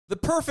The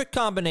perfect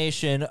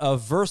combination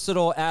of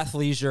versatile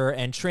athleisure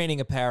and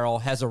training apparel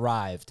has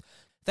arrived.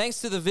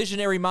 Thanks to the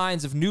visionary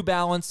minds of New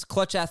Balance,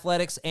 Clutch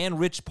Athletics, and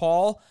Rich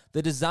Paul,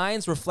 the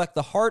designs reflect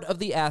the heart of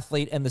the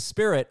athlete and the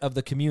spirit of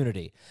the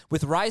community.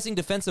 With rising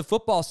defensive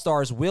football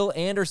stars Will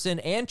Anderson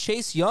and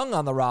Chase Young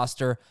on the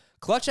roster,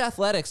 Clutch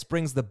Athletics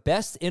brings the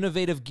best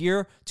innovative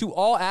gear to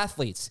all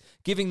athletes,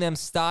 giving them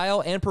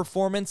style and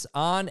performance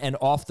on and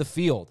off the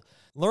field.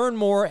 Learn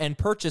more and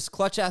purchase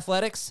Clutch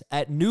Athletics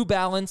at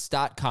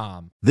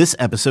newbalance.com. This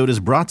episode is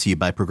brought to you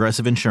by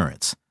Progressive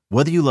Insurance.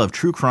 Whether you love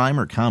true crime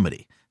or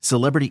comedy,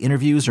 celebrity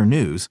interviews or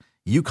news,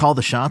 you call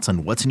the shots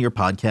on what's in your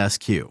podcast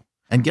queue.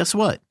 And guess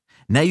what?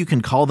 Now you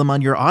can call them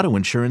on your auto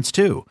insurance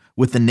too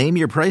with the Name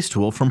Your Price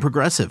tool from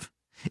Progressive.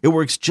 It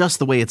works just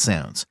the way it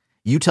sounds.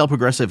 You tell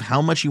Progressive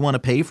how much you want to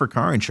pay for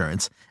car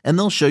insurance, and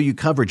they'll show you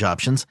coverage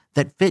options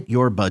that fit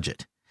your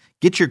budget.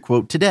 Get your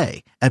quote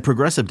today at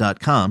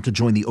Progressive.com to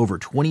join the over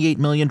 28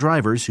 million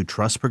drivers who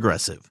trust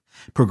Progressive.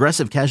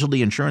 Progressive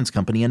Casualty Insurance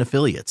Company and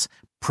Affiliates.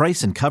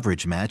 Price and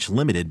coverage match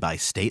limited by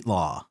state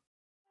law.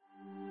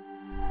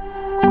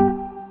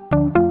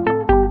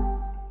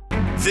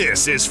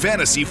 This is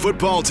Fantasy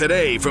Football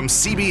Today from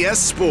CBS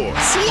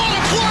Sports. What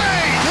a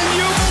play! Can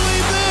you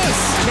believe this?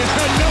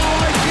 No,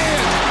 I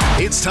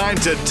can't. It's time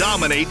to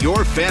dominate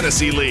your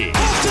fantasy league.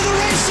 Off to the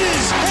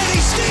races, and he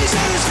stays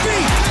on his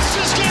feet. This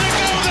is going to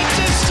go the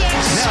distance.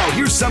 Now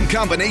here's some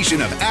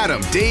combination of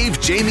Adam,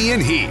 Dave, Jamie,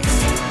 and Heath.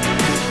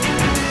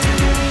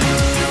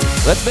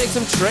 Let's make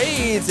some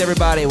trades,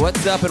 everybody.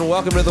 What's up, and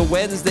welcome to the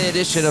Wednesday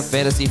edition of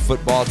Fantasy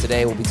Football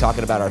Today. We'll be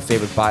talking about our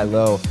favorite buy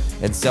low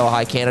and sell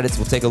high candidates.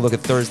 We'll take a look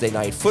at Thursday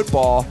Night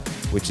Football,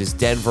 which is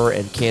Denver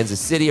and Kansas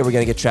City. Are we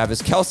going to get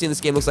Travis Kelce in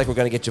this game? Looks like we're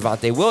going to get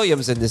Javonte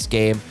Williams in this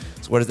game.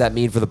 So what does that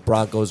mean for the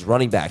Broncos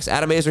running backs?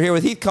 Adam Mazer here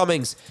with Heath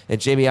Cummings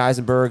and Jamie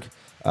Eisenberg.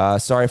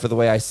 Sorry for the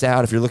way I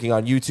sound. If you're looking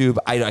on YouTube,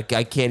 I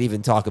can't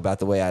even talk about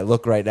the way I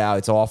look right now.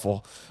 It's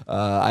awful.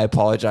 I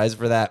apologize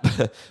for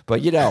that.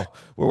 But, you know,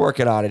 we're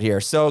working on it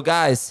here. So,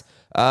 guys,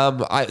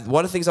 one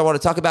of the things I want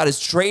to talk about is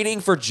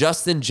trading for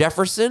Justin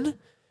Jefferson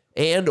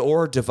and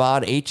or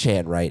Devon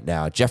Achane right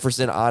now.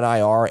 Jefferson on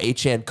IR.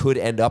 Achane could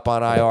end up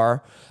on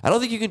IR. I don't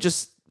think you can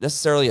just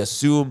necessarily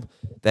assume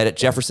that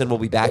Jefferson will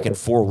be back in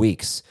 4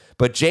 weeks.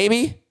 But,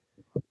 Jamie,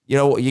 you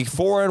know, you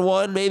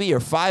 4-1 maybe or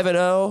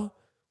 5-0.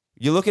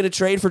 You looking to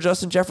trade for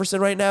Justin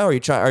Jefferson right now, or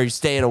are you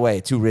staying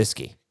away? Too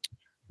risky?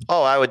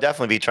 Oh, I would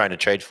definitely be trying to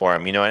trade for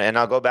him, you know, and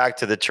I'll go back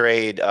to the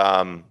trade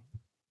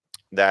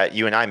that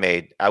you and I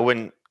made. I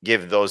wouldn't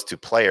give those two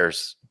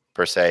players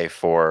per se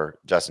for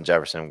Justin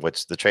Jefferson,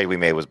 which the trade we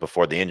made was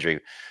before the injury,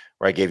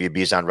 where I gave you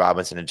Bijan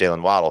Robinson and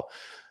Jalen Waddle.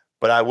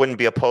 But I wouldn't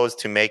be opposed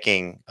to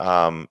making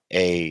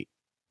a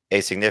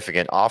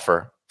significant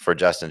offer for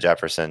Justin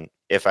Jefferson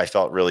if I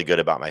felt really good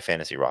about my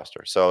fantasy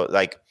roster. So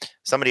like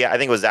somebody, I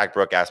think it was Zach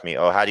Brook, asked me,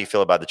 how do you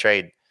feel about the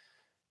trade?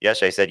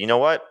 Yesterday, I said, you know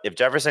what? If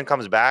Jefferson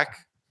comes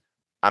back,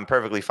 I'm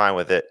perfectly fine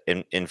with it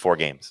in 4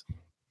 games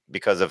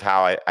because of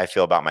how I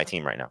feel about my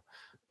team right now,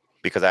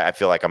 because I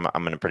feel like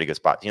I'm in a pretty good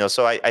spot. You know,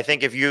 so I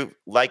think if you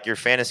like your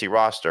fantasy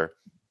roster,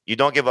 you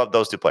don't give up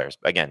those 2 players.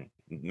 Again,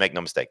 make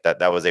no mistake,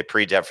 that was a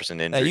pre-Jefferson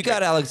injury. You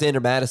got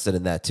Alexander Madison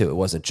in that too. It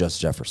wasn't just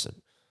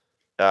Jefferson.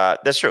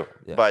 That's true.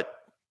 Yeah. But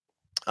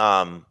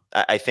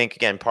I think,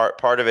 again,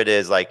 part of it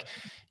is like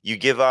you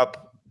give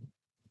up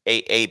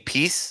a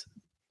piece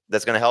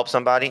that's going to help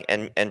somebody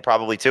and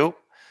probably 2,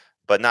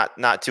 but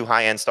not 2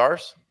 high-end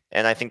stars.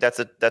 And I think that's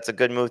a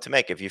good move to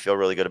make if you feel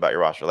really good about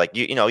your roster. Like,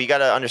 you know, you got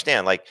to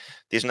understand, like,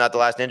 these are not the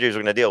last injuries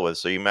we're going to deal with.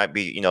 So you might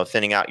be, you know,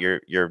 thinning out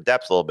your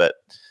depth a little bit.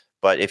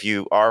 But if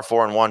you are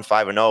 4-1,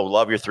 5-0,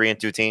 love your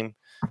 3-2 team,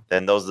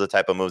 then those are the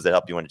type of moves that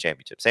help you win a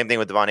championship. Same thing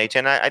with Devon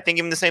Achane. I think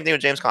even the same thing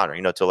with James Conner,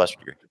 you know, to a lesser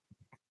degree.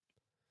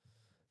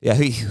 Yeah,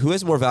 who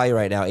has more value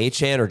right now,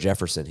 Achane or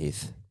Jefferson,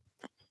 Heath?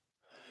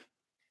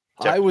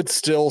 I would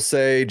still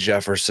say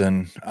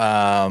Jefferson,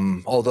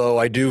 although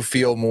I do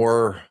feel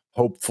more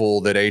hopeful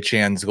that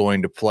Achane's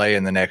going to play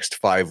in the next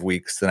 5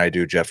 weeks than I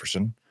do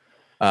Jefferson.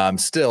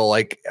 Still,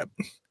 like,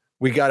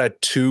 we got a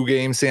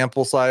 2-game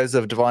sample size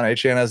of Devon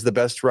Achane as the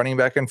best running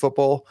back in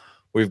football.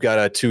 We've got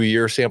a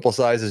 2-year sample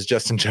size as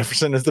Justin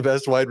Jefferson is the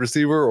best wide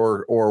receiver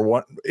or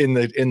one in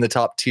the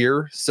top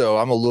tier. So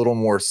I'm a little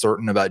more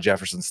certain about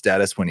Jefferson's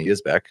status when he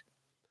is back.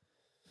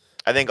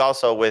 I think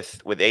also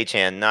with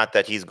Achane, not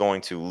that he's going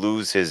to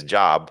lose his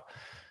job,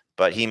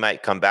 but he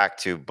might come back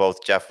to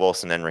both Jeff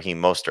Wilson and Raheem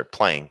Mostert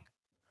playing.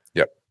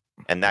 Yep.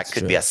 And that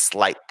could be a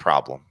slight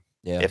problem,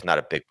 if not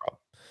a big problem.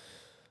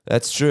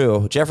 That's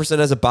true. Jefferson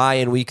has a bye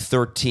in week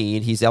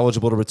 13. He's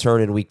eligible to return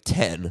in week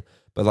 10.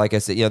 But like I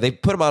said, you know, they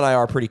put him on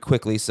IR pretty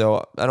quickly,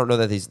 so I don't know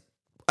that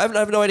I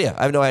have no idea.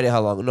 I have no idea how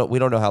long. No, we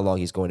don't know how long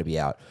he's going to be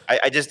out.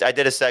 I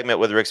did a segment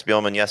with Rick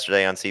Spielman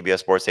yesterday on CBS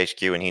Sports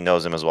HQ, and he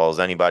knows him as well as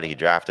anybody. He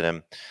drafted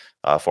him,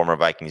 former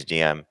Vikings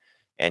GM,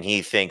 and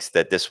he thinks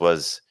that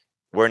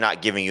we're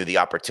not giving you the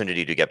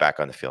opportunity to get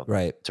back on the field.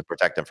 Right. To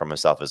protect him from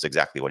himself is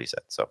exactly what he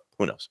said. So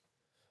who knows?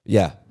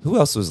 Yeah. Who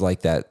else was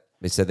like that?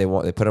 They said they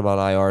put him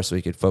on IR so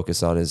he could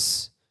focus on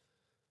his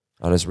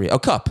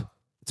Cup.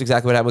 That's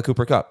exactly what happened with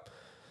Cooper Kupp.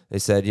 They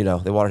said,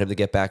 they wanted him to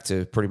get back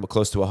to pretty much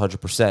close to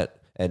 100%,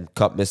 and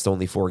Kupp missed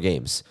only 4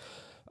 games.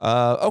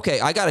 Okay,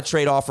 I got a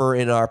trade offer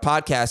in our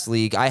podcast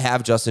league. I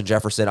have Justin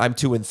Jefferson. I'm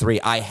 2-3.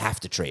 I have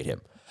to trade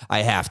him.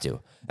 I have to.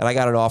 And I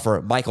got an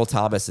offer, Michael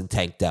Thomas and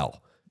Tank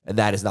Dell. And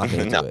that is not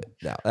going to do it.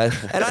 No.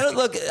 And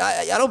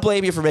I don't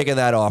blame you for making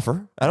that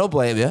offer. I don't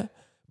blame you.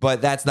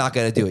 But that's not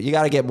going to do it. You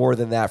got to get more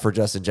than that for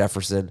Justin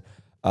Jefferson,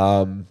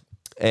 and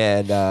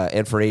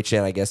for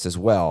Achane, I guess, as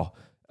well.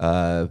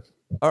 All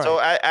right. So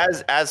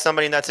as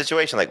somebody in that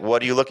situation, like,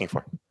 what are you looking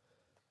for?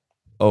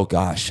 Oh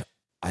gosh,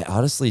 I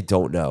honestly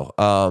don't know.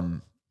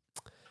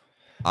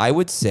 I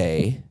would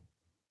say,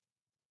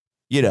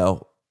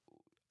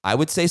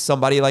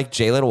 somebody like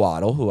Jalen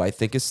Waddle, who I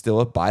think is still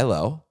a buy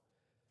low,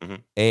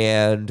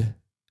 and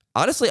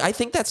honestly, I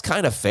think that's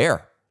kind of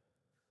fair.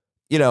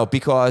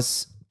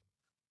 Because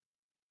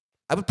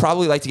I would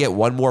probably like to get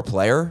one more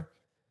player.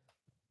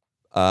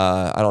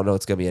 I don't know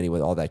it's going to be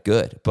anyone all that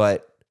good,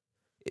 but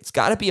it's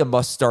got to be a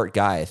must-start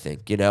guy, I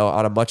think,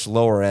 on a much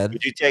lower end.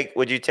 Would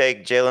you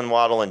take Jalen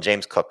Waddle and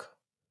James Cook?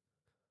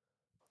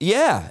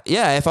 Yeah.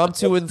 If I'm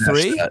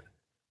 2-3.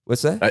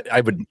 What's that?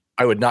 I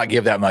would not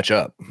give that much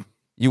up.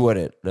 You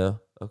wouldn't? No?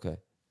 Okay.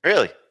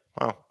 Really?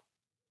 Wow.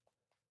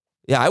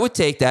 Yeah, I would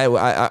take that.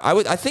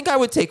 I think I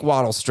would take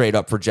Waddle straight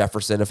up for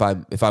Jefferson if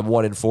I'm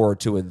 1-4 or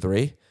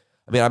 2-3.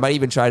 I mean, I might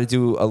even try to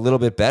do a little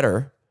bit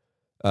better.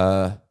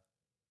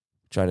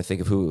 Trying to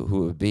think of who it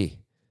would be.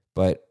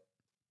 But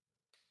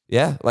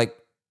yeah,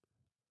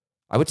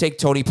 I would take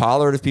Tony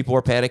Pollard if people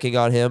are panicking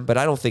on him, but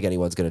I don't think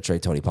anyone's going to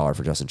trade Tony Pollard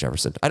for Justin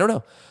Jefferson. I don't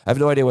know. I have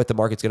no idea what the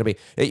market's going to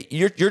be.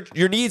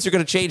 Your needs are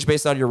going to change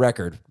based on your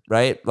record,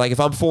 right? Like if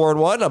I'm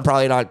 4-1, I'm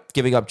probably not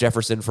giving up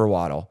Jefferson for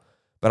Waddle.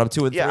 But I'm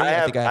 2-3. Yeah, I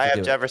have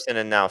do Jefferson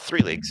in now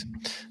 3 leagues.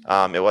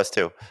 It was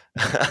 2.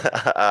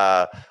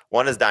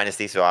 One is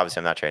Dynasty, so obviously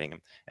I'm not trading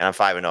him, and I'm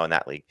 5-0 in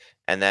that league.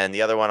 And then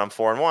the other one I'm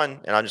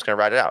 4-1, and I'm just going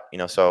to ride it out.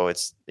 So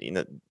it's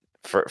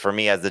for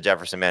me as the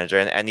Jefferson manager,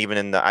 and even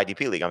in the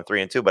IDP league, I'm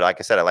 3-2. But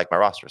like I said, I like my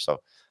roster, so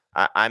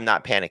I'm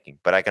not panicking.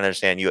 But I can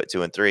understand you at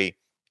 2-3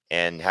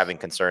 and having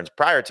concerns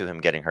prior to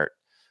him getting hurt,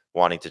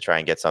 wanting to try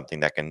and get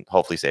something that can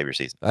hopefully save your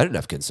season. I didn't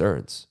have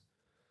concerns.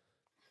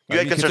 You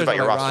had concerns about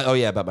your roster. Oh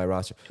yeah, about my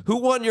roster. Who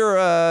won your?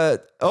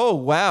 Oh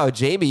wow,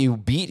 Jamie, you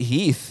beat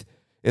Heath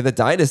in the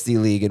Dynasty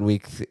League in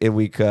week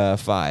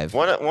 5.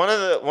 One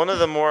of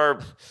the more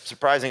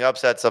surprising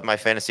upsets of my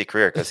fantasy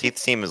career, because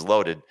Heath's team is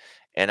loaded,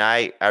 and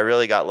I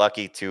really got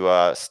lucky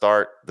to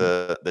start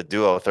the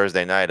duo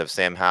Thursday night of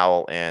Sam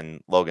Howell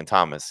and Logan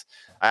Thomas.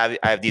 I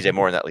have DJ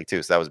Moore in that league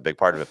too, so that was a big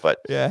part of it. But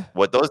yeah,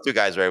 what those two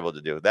guys were able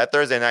to do, that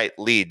Thursday night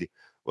lead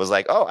was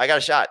like, oh, I got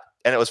a shot.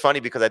 And it was funny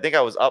because I think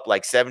I was up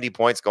like 70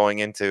 points going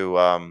into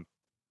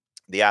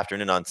the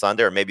afternoon on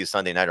Sunday, or maybe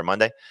Sunday night or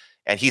Monday.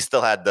 And he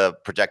still had the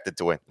projected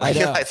to win. I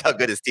realized how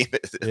good his team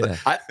is.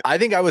 Yeah. I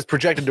think I was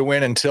projected to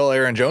win until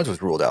Aaron Jones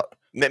was ruled out.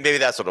 Maybe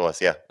that's what it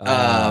was. Yeah.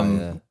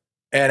 Yeah.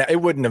 And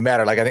it wouldn't have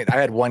mattered. Like I think I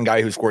had one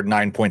guy who scored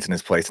 9 points in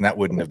his place, and that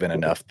wouldn't have been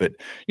enough. But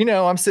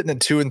I'm sitting at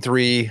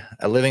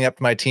 2-3, living up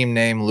to my team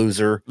name,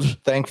 loser.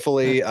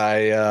 Thankfully,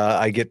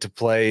 I get to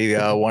play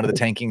one of the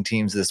tanking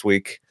teams this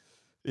week.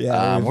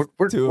 Yeah,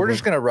 we're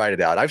just gonna ride it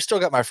out. I've still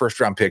got my first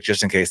round pick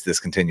just in case this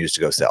continues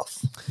to go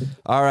south.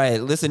 All right,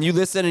 listen, you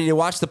listen and you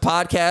watch the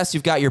podcast.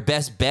 You've got your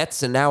best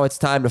bets, and now it's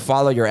time to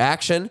follow your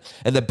action.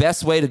 And the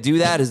best way to do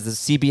that is the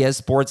CBS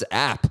Sports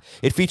app.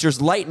 It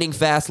features lightning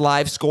fast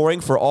live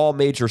scoring for all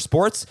major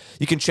sports.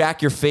 You can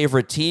track your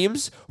favorite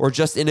teams or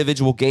just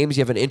individual games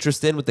you have an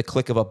interest in with the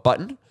click of a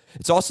button.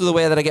 It's also the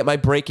way that I get my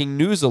breaking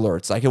news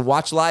alerts. I can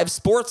watch live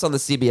sports on the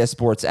CBS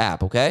Sports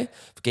app, okay?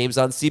 If game's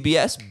on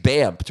CBS,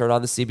 bam, turn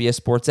on the CBS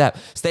Sports app.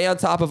 Stay on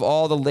top of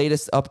all the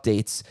latest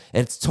updates,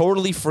 and it's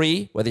totally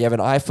free, whether you have an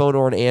iPhone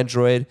or an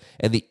Android,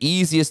 and the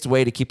easiest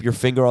way to keep your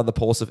finger on the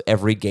pulse of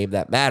every game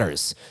that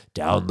matters.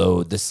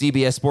 Download the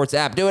CBS Sports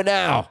app. Do it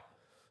now.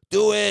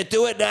 Do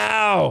it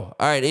now.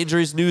 All right,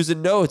 injuries, news,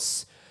 and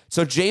notes.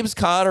 So James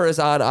Conner is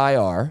on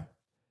IR.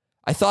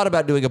 I thought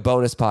about doing a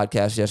bonus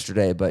podcast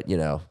yesterday, but,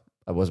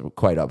 I wasn't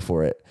quite up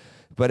for it.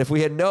 But if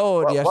we had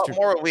known yesterday...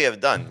 What more would we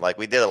have done? Like,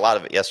 we did a lot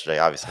of it yesterday,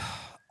 obviously.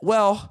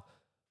 Well,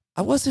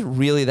 I wasn't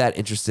really that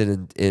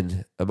interested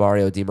in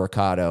Mario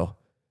DiMercato.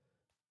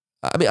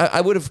 I mean,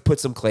 I would have put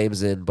some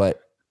claims in,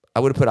 but I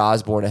would have put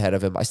Osborne ahead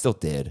of him. I still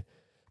did.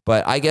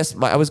 But I guess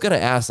I was going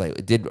to ask,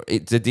 did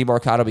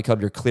DiMercato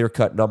become your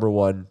clear-cut number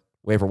 1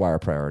 waiver wire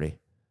priority?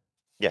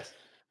 Yes.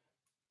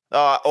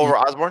 Over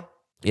Osborne?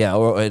 Yeah,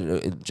 or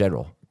in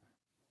general.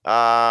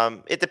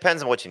 It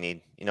depends on what you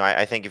need.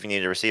 I think if you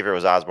needed a receiver, it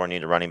was Osborne. You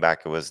needed a running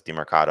back, it was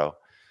DiMercato.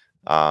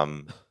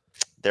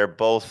 They're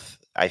both,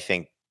 I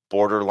think,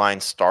 borderline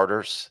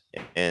starters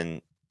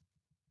in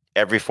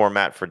every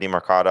format for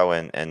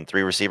DiMercato and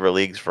 3 receiver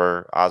leagues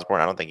for Osborne.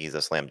 I don't think he's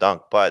a slam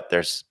dunk, but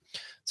there's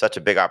such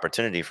a big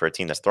opportunity for a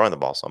team that's throwing the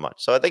ball so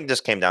much. So I think it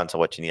just came down to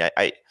what you need.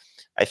 I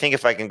think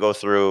if I can go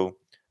through,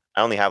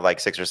 I only have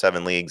like 6 or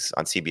 7 leagues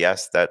on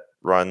CBS that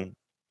run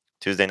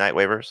Tuesday night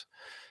waivers.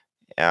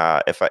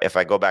 If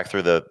I go back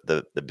through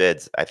the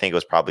bids, I think it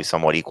was probably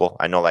somewhat equal.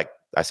 I know like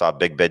I saw a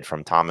big bid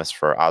from Thomas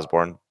for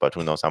Osborne, but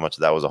who knows how much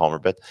of that was a homer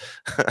bid.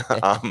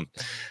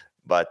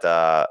 But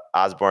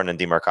Osborne and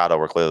DeMarcado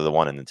were clearly the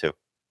 1 and the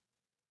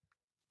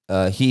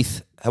 2.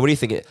 Heath, what do you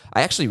think?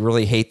 I actually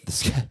really hate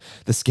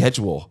the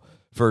schedule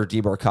for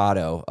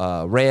DeMarcado.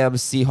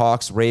 Rams,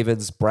 Seahawks,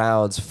 Ravens,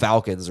 Browns,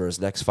 Falcons are his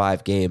next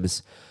 5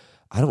 games.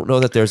 I don't know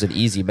that there's an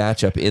easy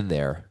matchup in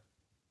there.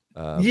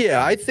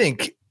 I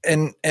think,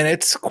 and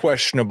it's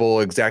questionable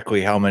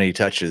exactly how many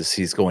touches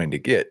he's going to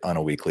get on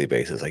a weekly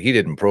basis. Like, he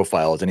didn't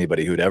profile as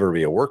anybody who'd ever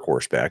be a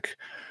workhorse back.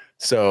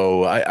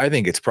 So I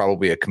think it's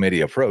probably a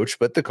committee approach,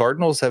 but the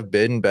Cardinals have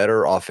been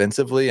better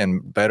offensively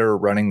and better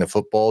running the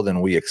football than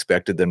we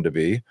expected them to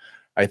be.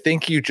 I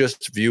think you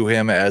just view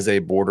him as a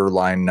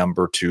borderline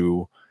number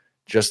 2,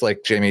 just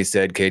like Jamie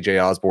said.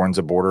 KJ Osborne's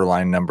a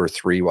borderline number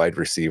 3 wide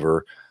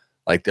receiver.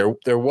 Like,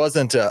 there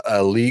wasn't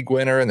a league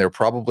winner, and there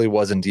probably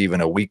wasn't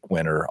even a week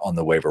winner on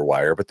the waiver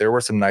wire, but there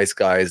were some nice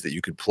guys that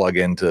you could plug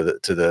into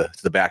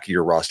the back of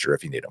your roster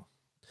if you need them.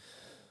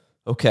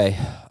 Okay.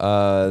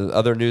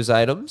 Other news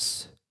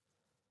items.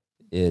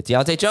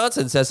 Deontay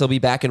Johnson says he'll be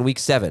back in week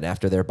 7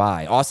 after their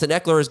bye. Austin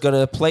Eckler is going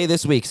to play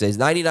this week. So he's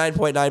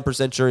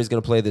 99.9% sure he's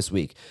going to play this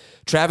week.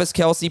 Travis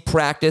Kelce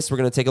practiced. We're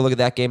going to take a look at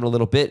that game in a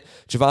little bit.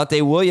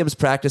 Javonte Williams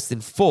practiced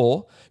in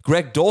full.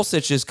 Greg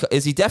Dulcich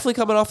is he definitely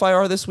coming off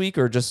IR this week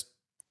or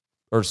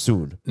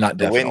soon? Not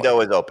definitely. The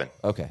window is open.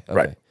 Okay.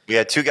 Right. We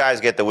had 2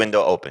 guys get the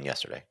window open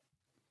yesterday.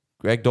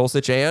 Greg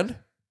Dulcich and?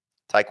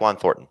 Tyquan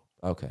Thornton.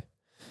 Okay.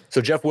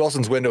 So Jeff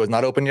Wilson's window is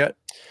not open yet?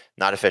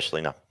 Not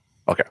officially, no.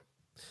 Okay.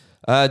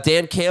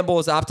 Dan Campbell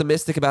is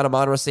optimistic about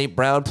Amon-Ra St.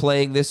 Brown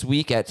playing this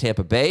week at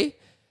Tampa Bay.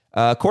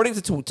 According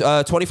to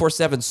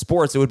 24/7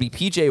 Sports, it would be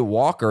P.J.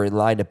 Walker in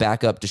line to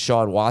back up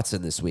Deshaun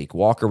Watson this week.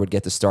 Walker would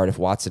get the start if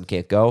Watson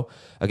can't go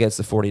against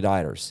the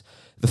 49ers.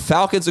 The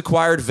Falcons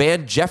acquired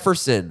Van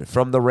Jefferson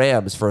from the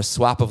Rams for a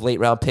swap of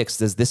late-round picks.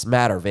 Does this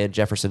matter, Van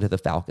Jefferson to the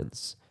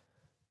Falcons?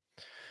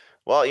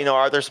 Well,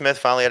 Arthur Smith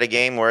finally had a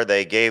game where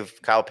they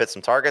gave Kyle Pitts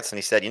some targets, and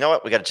he said, you know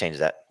what, we got to change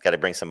that. Got to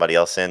bring somebody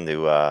else in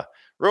to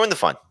ruin the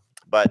fun.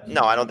 But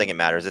no, I don't think it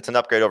matters. It's an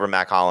upgrade over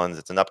Mac Hollins.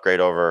 It's an upgrade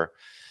over,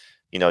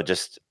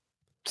 just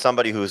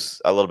somebody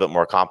who's a little bit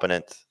more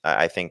competent,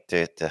 I think,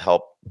 to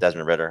help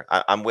Desmond Ridder.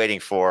 I'm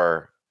waiting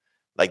for,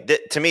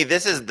 to me,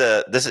 this is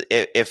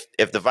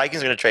if the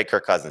Vikings are going to trade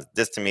Kirk Cousins,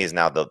 this to me is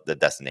now the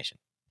destination.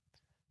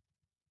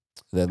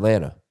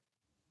 Atlanta.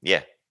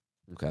 Yeah.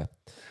 Okay.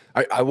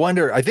 I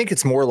wonder, I think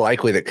it's more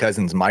likely that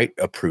Cousins might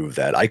approve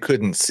that. I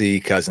couldn't see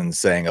Cousins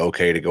saying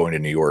okay to going to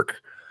New York.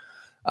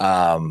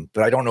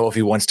 But I don't know if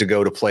he wants to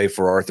go to play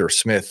for Arthur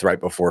Smith right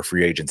before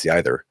free agency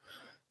either.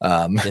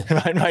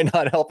 It might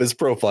not help his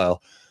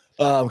profile.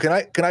 Can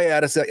I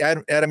add a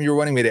second? Adam, you were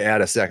wanting me to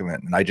add a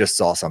segment, and I just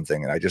saw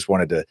something, and I just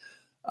wanted to.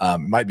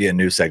 Might be a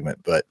new segment,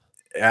 but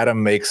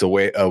Adam makes a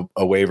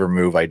waiver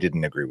move I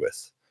didn't agree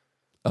with.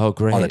 Oh,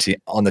 great!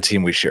 On the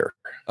team we share.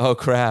 Oh,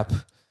 crap!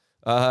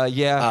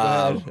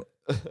 Yeah.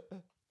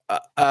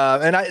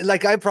 And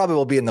I probably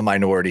will be in the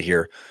minority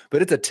here,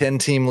 but it's a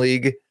 10-team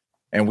league.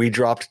 And we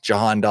dropped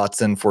Jahan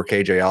Dotson for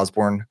KJ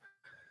Osborne.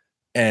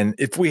 And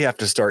if we have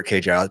to start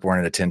KJ Osborne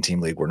in a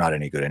 10-team league, we're not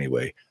any good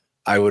anyway.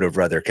 I would have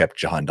rather kept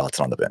Jahan Dotson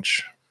on the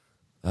bench.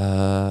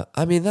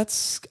 I mean,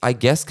 that's, I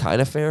guess,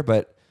 kind of fair,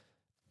 but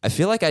I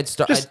feel like I'd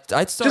start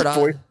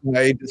voice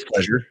my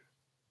displeasure.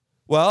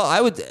 Well,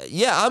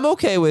 I'm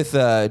okay with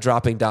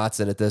dropping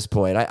Dotson at this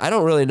point. I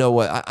don't really know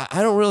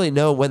I don't really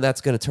know when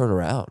that's going to turn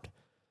around.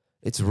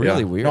 It's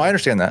really weird. No, I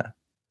understand that.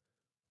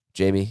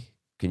 Jamie,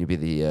 can you be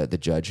the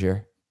judge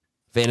here?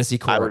 Fantasy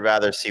court. I would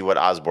rather see what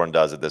Osborne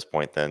does at this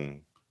point than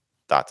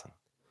Dotson.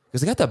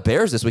 Because they got the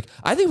Bears this week.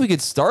 I think we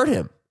could start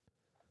him.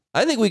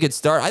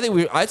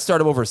 I'd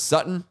start him over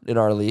Sutton in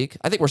our league.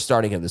 I think we're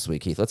starting him this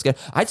week, Keith.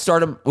 I'd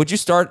start him. Would you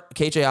start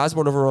KJ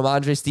Osborne over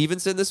Ramondre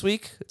Stevenson this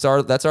week?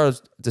 That's our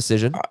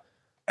decision.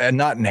 And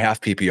not in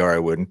half PPR, I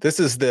wouldn't. This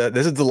is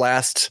the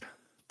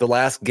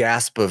last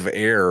gasp of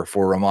air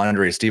for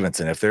Ramondre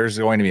Stevenson. If there's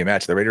going to be a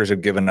match, the Raiders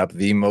have given up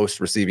the most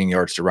receiving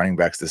yards to running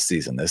backs this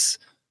season. This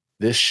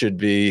should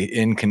be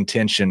in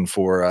contention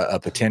for a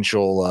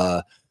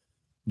potential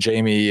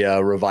Jamie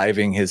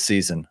reviving his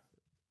season.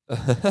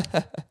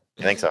 I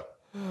think so.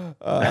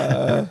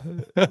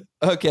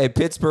 Okay,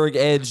 Pittsburgh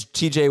edge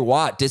TJ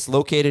Watt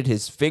dislocated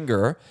his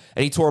finger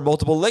and he tore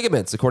multiple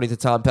ligaments, according to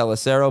Tom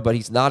Pelissero, but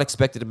he's not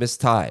expected to miss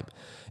time.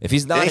 If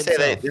he's not,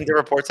 didn't the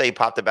report say he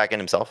popped it back in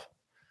himself?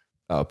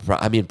 Oh,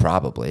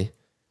 probably.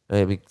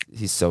 I mean,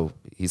 he's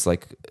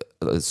like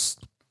an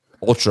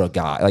ultra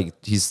guy. Like,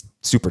 he's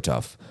super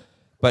tough.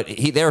 But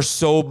they're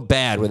so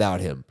bad without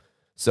him.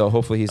 So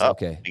hopefully he's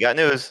okay. We got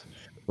news.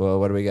 Well,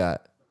 what do we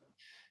got?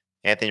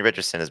 Anthony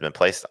Richardson has been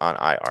placed on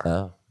IR.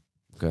 Oh,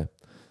 okay.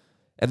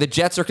 And the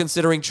Jets are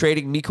considering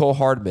trading Mecole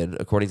Hardman,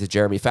 according to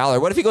Jeremy Fowler.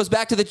 What if he goes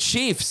back to the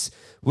Chiefs?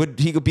 Would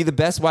he be the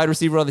best wide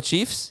receiver on the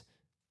Chiefs?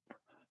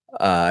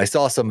 I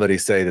saw somebody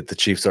say that the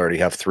Chiefs already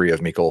have 3 of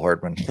Mecole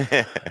Hardman.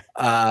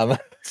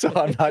 So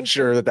I'm not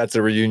sure that that's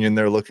a reunion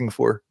they're looking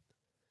for.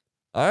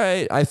 All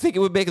right. I think it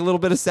would make a little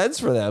bit of sense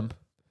for them.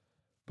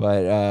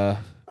 But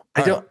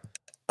I don't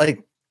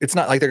like it's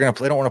not like they don't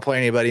want to play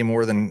anybody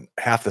more than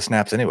half the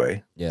snaps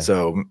anyway. Yeah.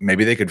 So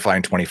maybe they could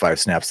find 25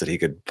 snaps that he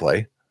could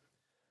play.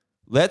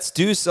 Let's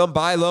do some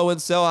buy low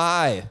and sell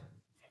high.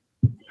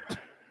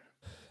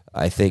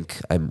 I think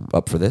I'm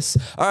up for this.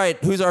 All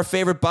right, who's our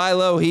favorite buy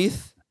low,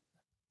 Heath?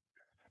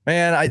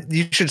 Man,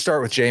 you should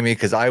start with Jamie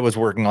because I was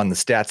working on the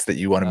stats that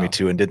you wanted me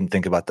to and didn't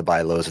think about the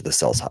buy lows or the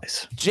sells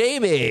highs.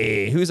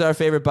 Jamie, who's our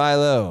favorite buy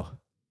low?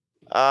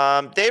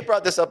 Dave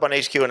brought this up on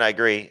HQ, and I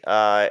agree.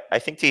 I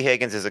think T.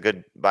 Higgins is a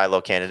good buy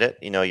low candidate.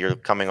 You're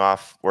coming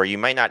off where you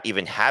might not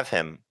even have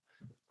him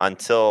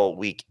until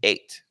week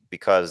 8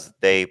 because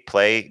they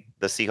play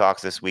the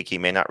Seahawks this week. He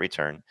may not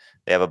return.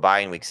 They have a bye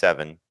in week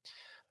 7.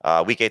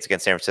 Week 8's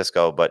against San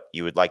Francisco, but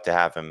you would like to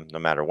have him no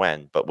matter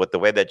when. But with the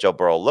way that Joe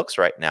Burrow looks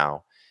right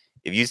now,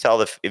 if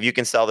you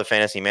can sell the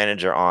fantasy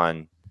manager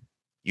on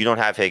you don't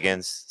have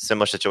Higgins,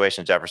 similar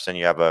situation, Jefferson,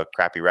 you have a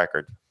crappy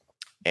record,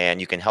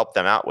 and you can help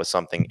them out with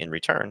something in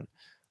return,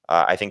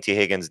 I think T.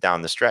 Higgins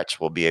down the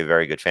stretch will be a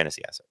very good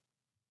fantasy asset.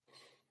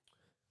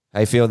 How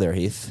you feeling there,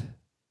 Heath?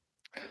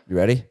 You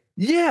ready?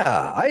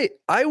 Yeah,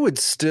 I would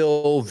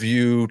still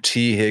view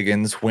T.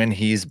 Higgins when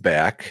he's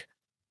back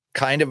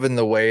kind of in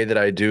the way that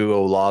I do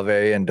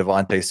Olave and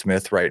Devontae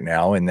Smith right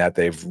now, in that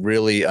they've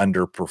really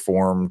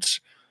underperformed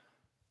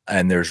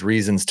and there's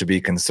reasons to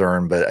be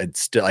concerned, but I'd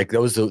still like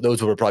those would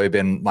have probably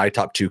been my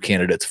top 2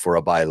 candidates for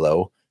a buy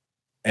low.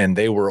 And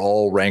they were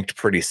all ranked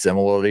pretty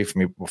similarly for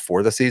me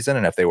before the season.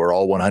 And if they were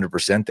all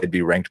 100%, they'd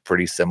be ranked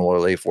pretty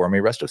similarly for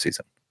me rest of the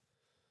season.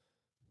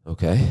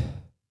 Okay.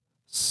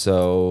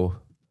 So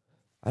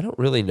I don't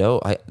really know.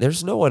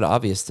 There's no one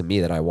obvious to me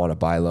that I want to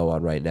buy low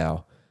on right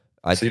now.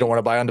 So you don't want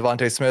to buy on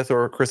Devontae Smith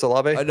or Chris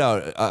Olave?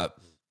 No.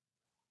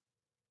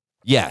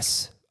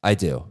 Yes, I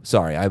do.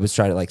 Sorry. I was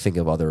trying to think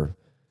of other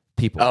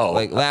people.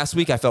 Last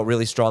week, I felt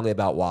really strongly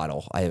about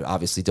Waddle. I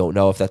obviously don't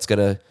know if that's going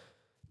to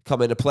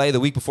come into play. The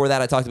week before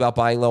that, I talked about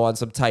buying low on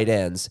some tight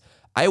ends.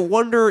 I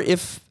wonder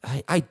if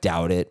I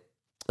doubt it.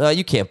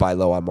 You can't buy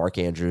low on Mark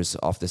Andrews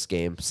off this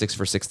game. 6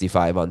 for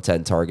 65 on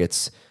 10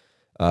 targets.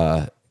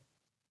 I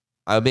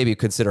would maybe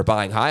consider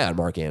buying high on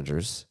Mark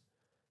Andrews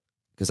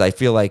because I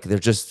feel like they're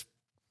just,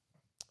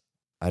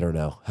 I don't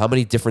know. How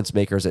many difference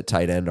makers at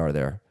tight end are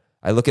there?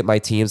 I look at my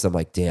teams. I'm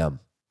like,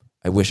 damn,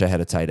 I wish I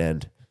had a tight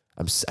end.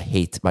 I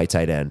hate my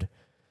tight end.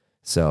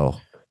 So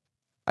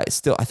I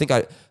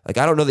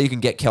don't know that you can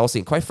get Kelsey.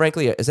 And quite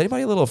frankly, is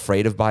anybody a little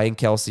afraid of buying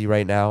Kelsey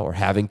right now or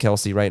having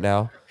Kelsey right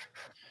now?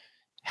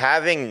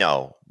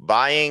 No.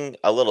 Buying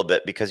a little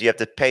bit because you have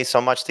to pay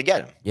so much to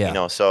get him.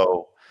 Yeah.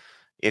 So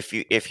if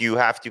you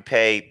have to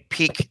pay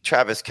peak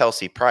Travis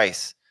Kelsey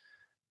price,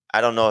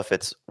 I don't know if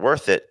it's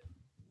worth it.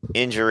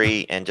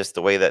 Injury and just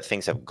the way that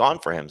things have gone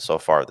for him so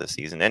far this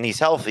season. And he's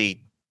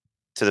healthy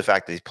to the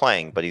fact that he's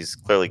playing, but he's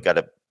clearly got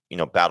to,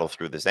 battle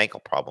through this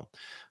ankle problem.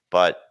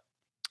 But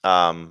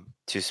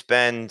to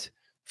spend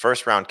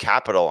first round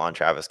capital on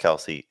Travis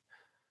Kelsey,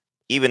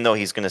 even though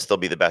he's going to still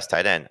be the best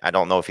tight end, I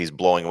don't know if he's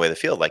blowing away the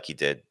field like he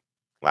did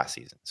last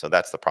season. So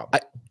that's the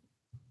problem.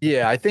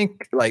 I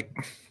think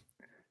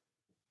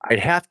I'd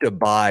have to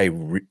buy.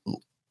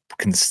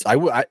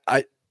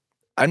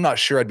 I'm not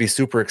sure I'd be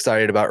super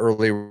excited about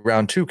early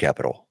round 2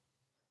 capital.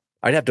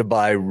 I'd have to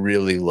buy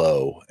really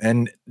low.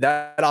 And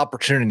that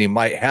opportunity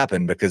might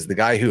happen because the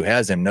guy who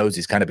has him knows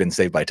he's kind of been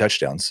saved by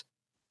touchdowns.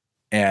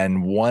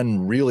 And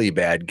one really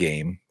bad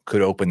game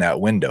could open that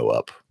window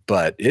up.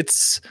 But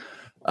it's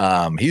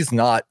he's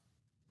not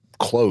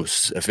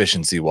close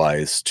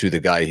efficiency-wise to the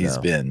guy he's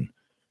been.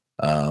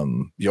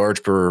 Yards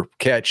per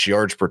catch,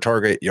 yards per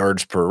target,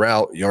 yards per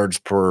route, yards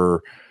per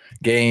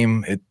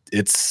game.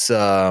 It's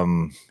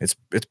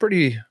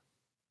pretty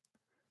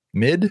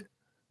mid.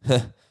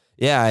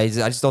 Yeah, I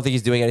just don't think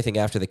he's doing anything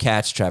after the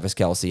catch, Travis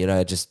Kelsey.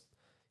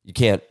 You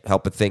can't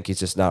help but think he's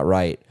just not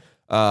right.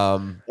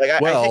 I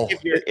think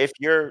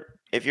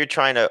if you're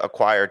trying to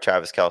acquire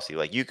Travis Kelsey,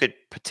 you could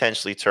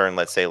potentially turn,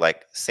 let's say,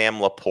 Sam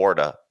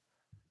Laporta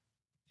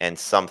and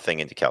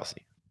something into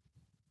Kelsey.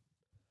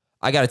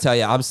 I got to tell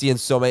you, I'm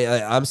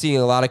seeing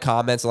a lot of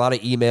comments, a lot of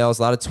emails,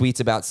 a lot of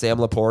tweets about Sam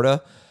Laporta.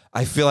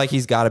 I feel like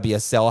he's got to be a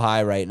sell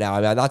high right now.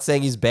 I mean, I'm not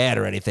saying he's bad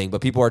or anything, but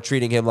people are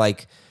treating him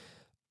like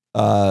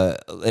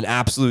an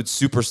absolute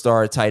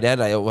superstar tight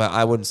end.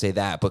 I wouldn't say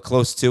that, but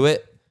close to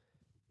it.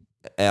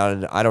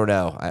 And I don't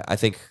know. I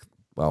think,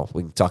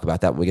 we can talk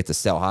about that when we get to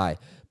sell high.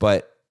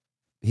 But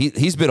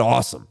he's been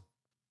awesome.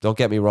 Don't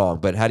get me wrong.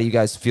 But how do you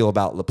guys feel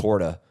about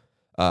Laporta?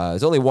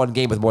 There's only one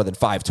game with more than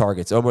 5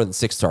 targets, or more than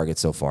 6 targets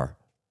so far.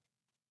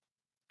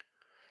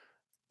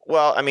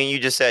 Well, I mean, you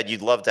just said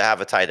you'd love to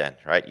have a tight end,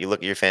 right? You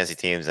look at your fantasy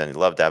teams and you'd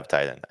love to have a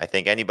tight end. I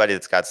think anybody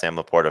that's got Sam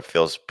Laporta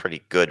feels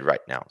pretty good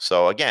right now.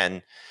 So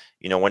again,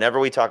 whenever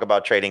we talk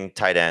about trading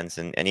tight ends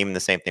and even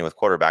the same thing with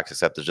quarterbacks,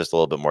 except there's just a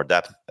little bit more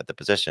depth at the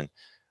position,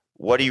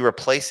 what are you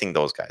replacing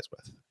those guys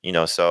with?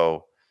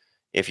 So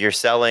if you're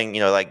selling,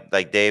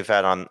 like Dave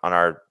had on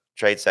our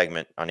trade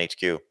segment on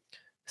HQ,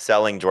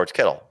 selling George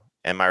Kittle.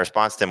 And my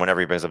response to him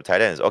whenever he brings up a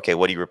tight end is, okay,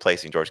 what are you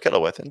replacing George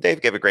Kittle with? And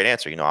Dave gave a great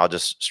answer. I'll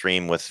just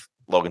stream with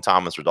Logan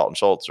Thomas or Dalton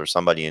Schultz or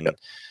somebody in,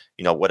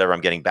 whatever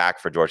I'm getting back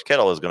for George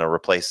Kittle is going to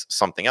replace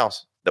something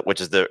else,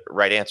 which is the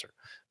right answer.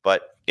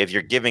 But if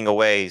you're giving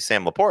away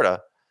Sam Laporta,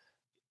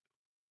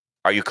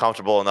 are you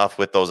comfortable enough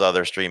with those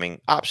other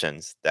streaming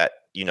options that,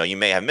 you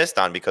may have missed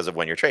on because of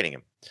when you're trading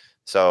him?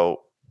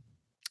 So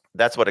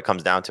that's what it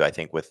comes down to, I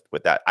think, with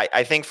that.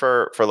 I think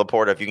for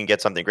Laporta, if you can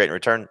get something great in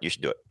return, you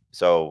should do it.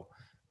 So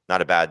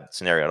not a bad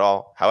scenario at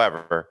all.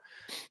 However,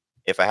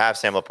 if I have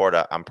Sam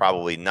Laporta, I'm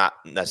probably not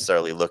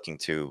necessarily looking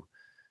to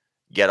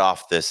get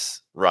off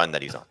this run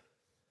that he's on.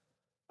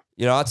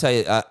 I'll tell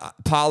you,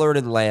 Pollard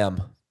and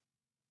Lamb,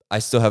 I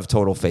still have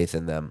total faith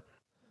in them.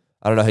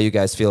 I don't know how you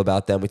guys feel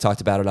about them. We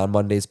talked about it on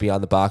Monday's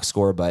Beyond the Box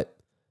Score, but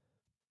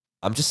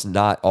I'm just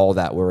not all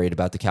that worried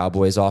about the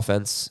Cowboys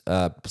offense.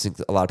 I think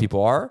a lot of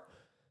people are,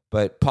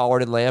 but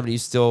Pollard and Lamb,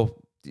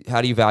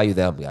 how do you value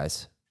them,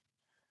 guys?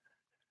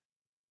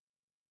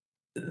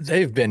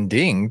 They've been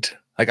dinged.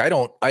 Like I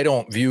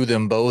don't view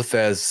them both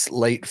as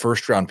late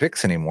first round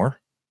picks anymore.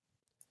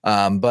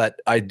 But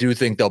I do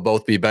think they'll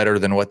both be better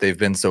than what they've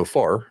been so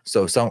far.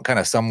 So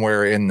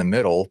somewhere in the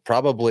middle,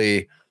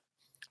 probably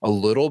a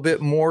little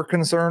bit more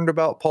concerned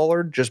about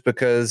Pollard just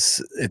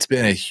because it's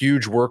been a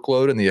huge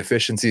workload and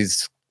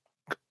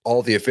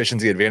all the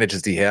efficiency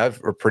advantages he have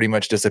are pretty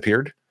much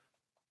disappeared.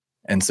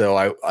 And so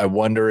I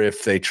wonder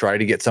if they try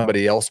to get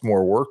somebody else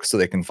more work so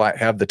they can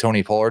have the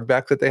Tony Pollard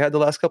back that they had the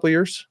last couple of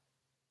years.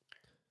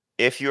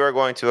 If you are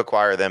going to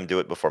acquire them, do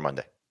it before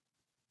Monday.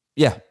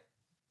 Yeah.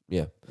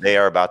 They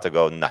are about to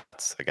go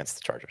nuts against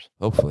the Chargers.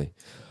 Hopefully.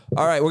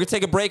 All right, we're going to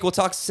take a break. We'll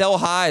talk sell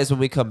highs when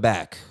we come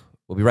back.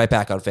 We'll be right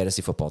back on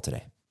Fantasy Football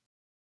Today.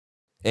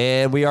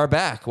 And we are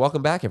back.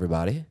 Welcome back,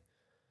 everybody.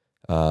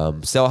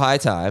 Sell high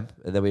time,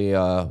 and then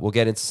we'll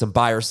get into some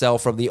buy or sell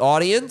from the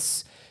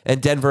audience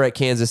and Denver at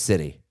Kansas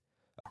City.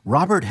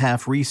 Robert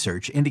Half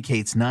research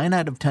indicates 9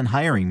 out of 10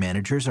 hiring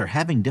managers are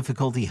having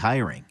difficulty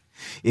hiring.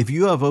 If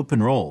you have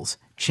open roles,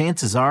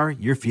 chances are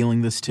you're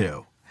feeling this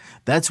too.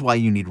 That's why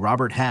you need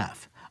Robert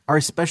Half. Our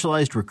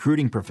specialized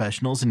recruiting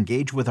professionals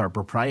engage with our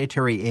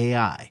proprietary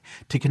AI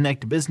to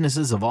connect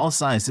businesses of all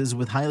sizes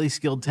with highly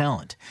skilled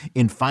talent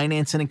in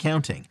finance and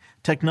accounting,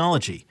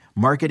 technology,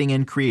 marketing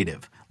and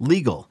creative,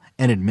 legal,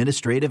 and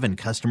administrative and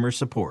customer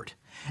support.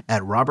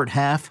 At Robert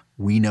Half,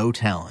 we know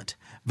talent.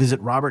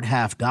 Visit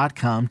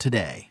roberthalf.com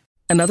today.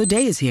 Another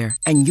day is here,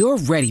 and you're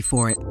ready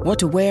for it. What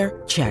to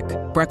wear? Check.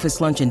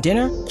 Breakfast, lunch, and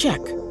dinner? Check.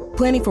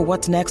 Planning for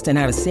what's next and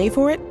how to save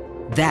for it?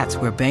 That's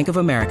where Bank of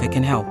America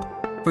can help.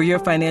 For your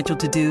financial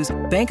to-dos,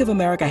 Bank of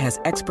America has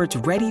experts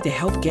ready to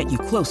help get you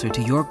closer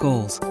to your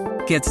goals.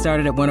 Get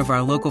started at one of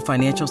our local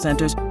financial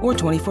centers or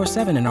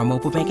 24/7 in our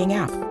mobile banking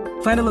app.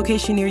 Find a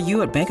location near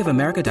you at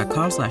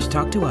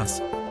bankofamerica.com/talktous.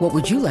 What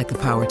would you like the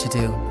power to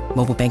do?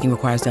 Mobile banking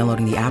requires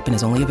downloading the app and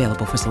is only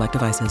available for select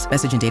devices.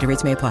 Message and data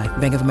rates may apply.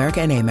 Bank of America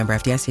N.A., member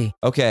FDIC.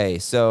 Okay,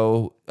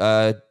 so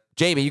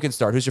Jamie, you can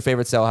start. Who's your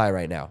favorite sell high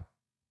right now?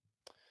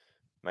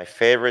 My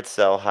favorite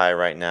sell high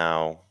right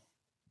now,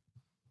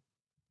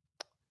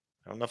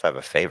 I don't know if I have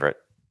a favorite.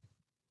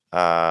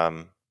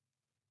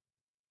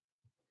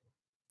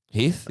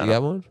 Heath, you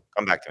got one?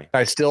 Come back to me.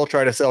 I still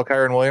try to sell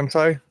Kyren Williams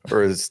high,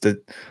 or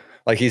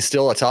he's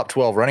still a top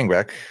 12 running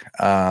back.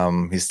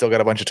 He's still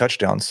got a bunch of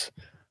touchdowns.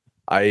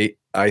 I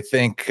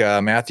think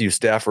Matthew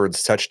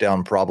Stafford's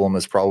touchdown problem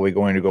is probably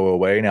going to go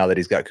away now that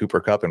he's got Cooper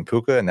Kupp and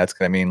Puka, and that's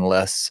going to mean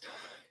less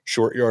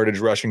short yardage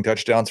rushing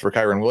touchdowns for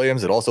Kyren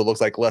Williams. It also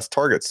looks like less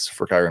targets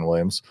for Kyren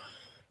Williams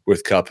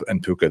with Kupp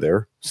and Puka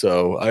there.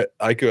 So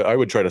I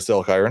would try to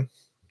sell Kyren.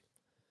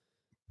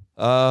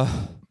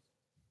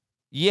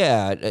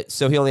 Yeah.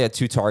 So he only had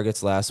 2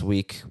 targets last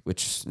week,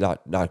 which is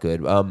not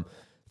good.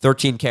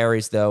 13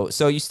 carries though.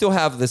 So you still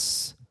have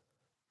this,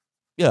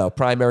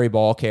 primary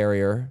ball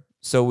carrier.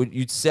 So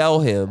you'd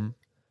sell him,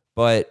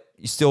 but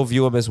you still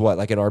view him as what,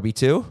 like an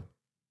RB2?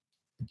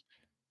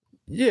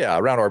 Yeah,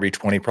 around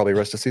RB20 probably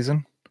rest of the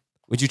season.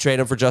 Would you trade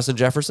him for Justin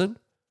Jefferson?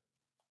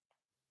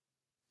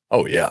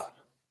 Oh yeah.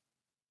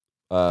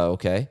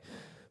 Okay.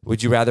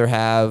 Would you rather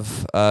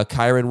have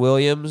Kyren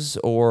Williams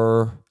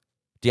or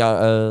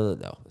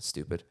no, that's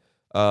stupid.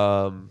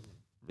 Let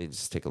me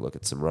just take a look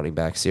at some running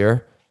backs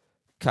here.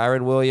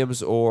 Kyren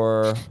Williams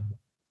or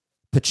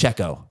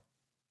Pacheco?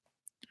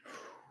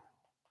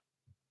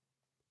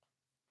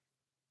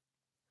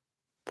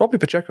 Probably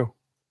Pacheco.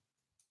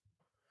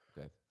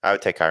 Okay. I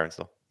would take Kyren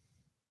still.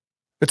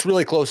 It's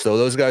really close though.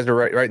 Those guys are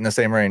right in the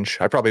same range.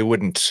 I probably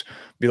wouldn't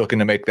be looking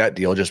to make that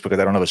deal just because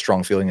I don't have a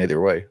strong feeling either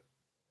way.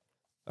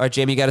 All right,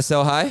 Jamie, you got to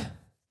sell high?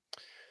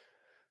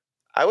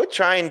 I would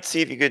try and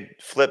see if you could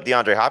flip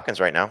DeAndre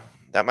Hopkins right now.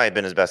 That might have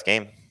been his best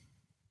game.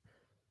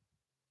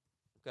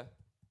 Okay.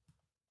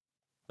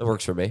 That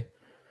works for me.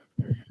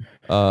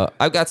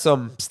 I've got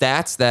some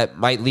stats that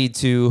might lead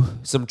to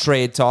some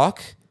trade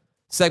talk.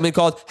 Segment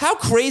called, How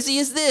Crazy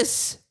Is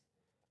This?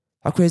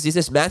 How crazy is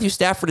this? Matthew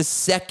Stafford is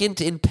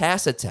second in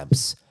pass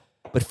attempts,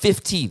 but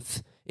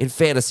 15th in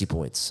fantasy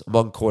points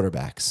among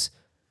quarterbacks.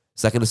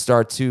 Is that going to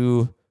start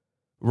to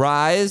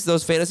rise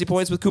those fantasy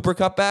points with Cooper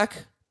Kupp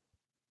back?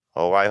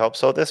 Oh, I hope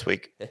so this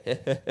week.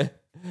 But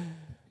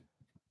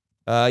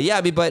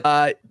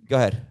go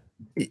ahead.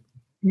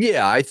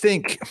 Yeah, I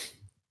think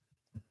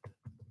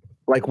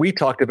like we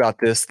talked about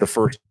this the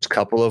first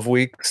couple of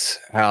weeks,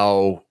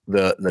 how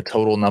the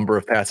total number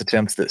of pass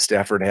attempts that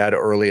Stafford had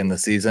early in the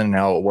season,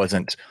 how it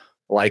wasn't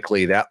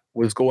likely that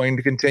was going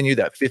to continue.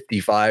 That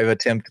 55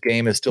 attempt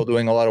game is still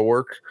doing a lot of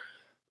work,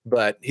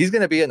 but he's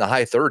going to be in the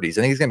high 30s.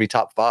 I think he's going to be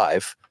top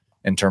 5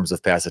 in terms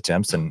of pass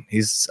attempts. And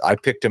I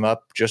picked him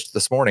up just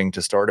this morning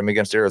to start him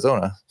against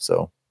Arizona.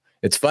 So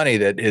it's funny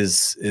that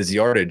his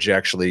yardage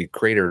actually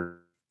cratered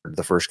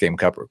the first game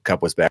Cup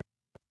was back,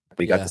 but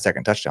he got the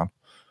second touchdown.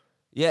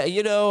 Yeah,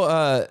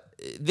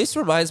 this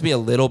reminds me a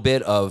little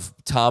bit of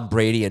Tom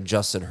Brady and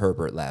Justin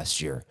Herbert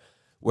last year,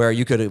 where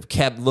you could have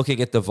kept looking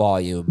at the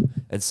volume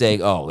and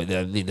saying, oh,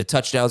 the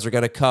touchdowns are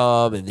going to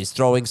come, and he's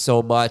throwing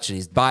so much, and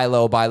he's buy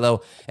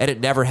low, and it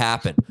never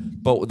happened.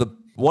 But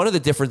one of the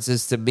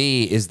differences to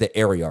me is the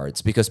air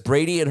yards, because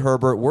Brady and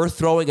Herbert were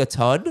throwing a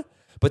ton,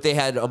 but they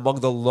had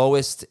among the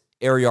lowest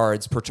air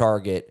yards per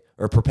target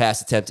or per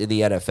pass attempt in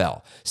the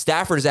NFL.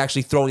 Stafford is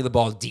actually throwing the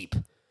ball deep.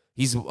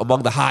 He's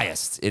among the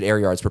highest in air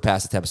yards per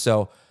pass attempt.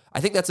 So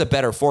I think that's a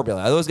better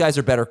formula. Those guys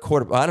are better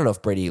quarterback. I don't know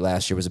if Brady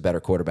last year was a better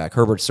quarterback.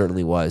 Herbert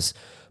certainly was.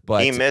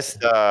 But he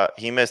missed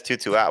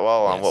Tutu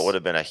Atwell on what would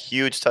have been a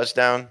huge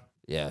touchdown.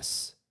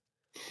 Yes.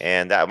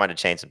 And that might have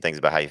changed some things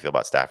about how you feel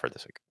about Stafford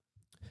this week.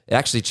 It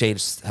actually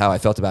changed how I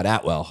felt about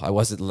Atwell. I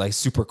wasn't like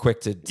super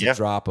quick to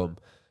drop him.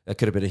 That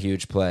could have been a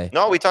huge play.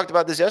 No, we talked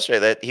about this yesterday,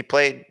 that he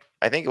played,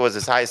 I think it was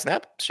his highest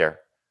snap share.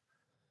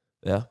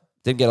 Yeah.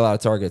 Didn't get a lot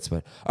of targets,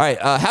 but all right.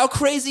 How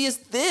crazy is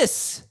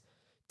this?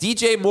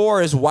 DJ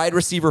Moore is wide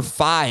receiver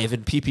 5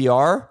 in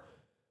PPR,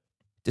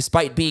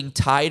 despite being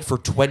tied for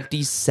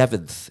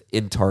 27th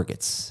in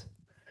targets.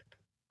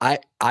 I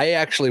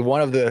actually,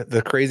 one of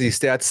the crazy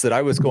stats that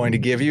I was going to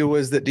give you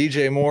was that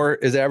DJ Moore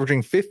is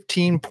averaging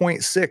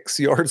 15.6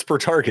 yards per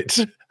target,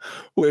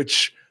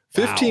 which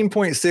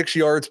 15.6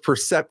 yards per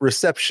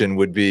reception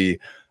would be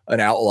an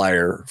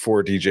outlier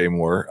for DJ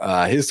Moore.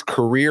 His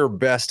career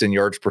best in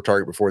yards per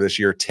target before this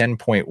year,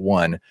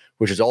 10.1,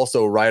 which is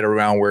also right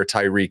around where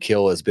Tyreek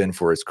Hill has been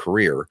for his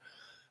career.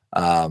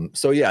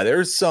 So yeah,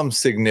 there's some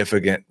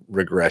significant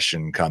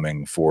regression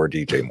coming for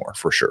DJ Moore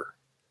for sure.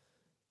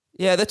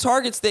 Yeah, the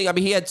targets thing, I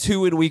mean, he had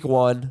 2 in week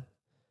 1,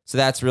 so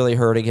that's really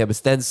hurting him. It's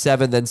then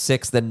 7, then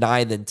 6, then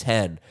 9, then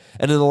 10.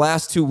 And in the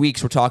last 2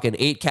 weeks, we're talking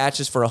 8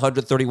 catches for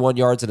 131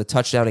 yards and a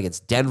touchdown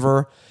against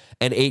Denver,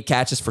 and 8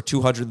 catches for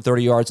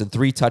 230 yards and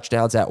 3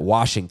 touchdowns at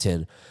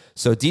Washington.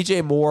 So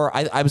DJ Moore,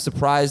 I'm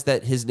surprised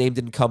that his name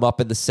didn't come up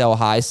in the sell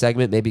high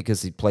segment, maybe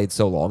because he played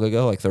so long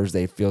ago. Like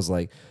Thursday feels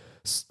like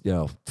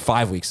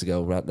 5 weeks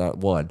ago, not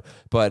 1.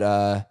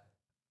 But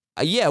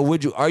yeah,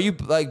 are you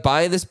like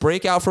buying this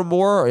breakout from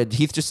Moore? And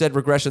Heath just said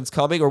regression's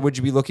coming, or would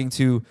you be looking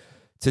to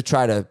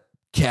try to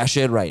cash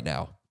in right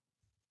now?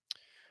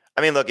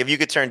 I mean, look, if you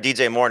could turn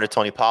DJ Moore into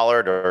Tony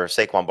Pollard or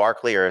Saquon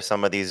Barkley or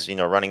some of these,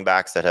 running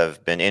backs that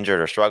have been injured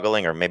or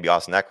struggling, or maybe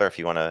Austin Eckler, if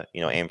you want to,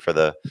 aim for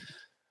the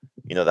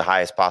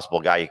highest possible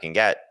guy you can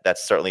get,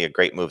 that's certainly a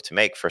great move to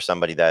make for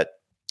somebody that,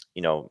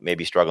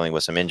 maybe struggling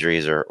with some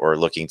injuries or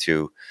looking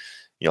to,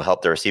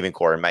 help the receiving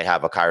core and might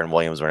have a Kyron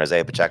Williams or an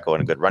Isaiah Pacheco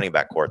and a good running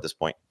back core at this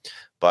point.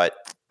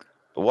 But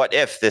what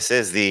if this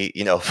is the,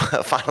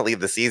 finally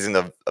the season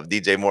of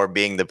DJ Moore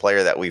being the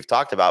player that we've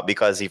talked about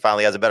because he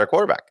finally has a better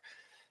quarterback?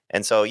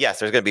 And so, yes,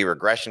 there's going to be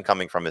regression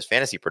coming from his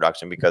fantasy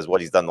production because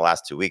what he's done the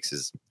last 2 weeks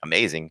is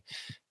amazing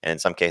and in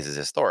some cases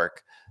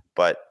historic.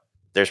 But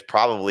there's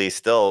probably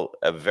still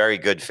a very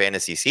good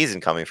fantasy season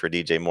coming for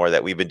DJ Moore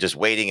that we've been just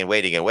waiting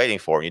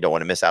for, and you don't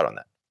want to miss out on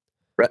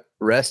that.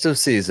 Rest of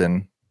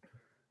season,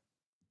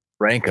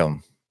 rank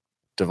them: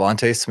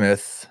 Devontae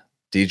Smith,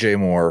 DJ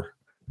Moore,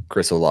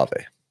 Chris Olave.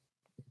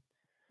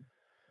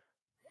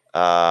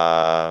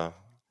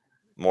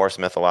 Moore,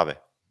 Smith, Olave.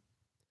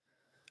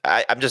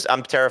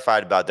 I'm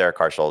terrified about Derek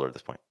Carr's shoulder at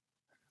this point.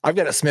 I've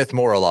got a Smith,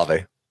 Moore,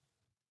 Olave.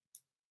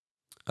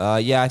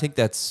 Yeah, I think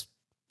that's.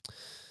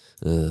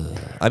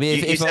 I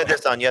mean, you said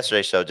this on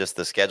yesterday's show. Just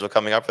the schedule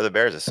coming up for the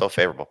Bears is so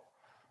favorable.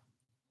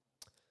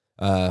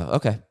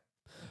 Okay.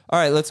 All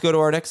right, let's go to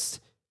our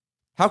next.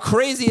 How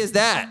crazy is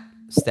that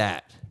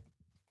stat?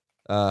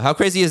 How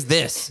crazy is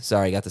this?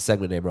 Sorry, I got the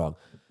segment name wrong.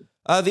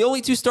 The only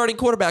 2 starting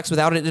quarterbacks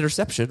without an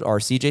interception are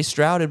C.J.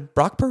 Stroud and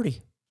Brock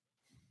Purdy.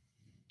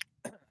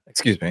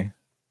 Excuse me.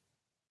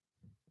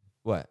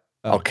 What?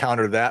 I'll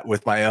counter that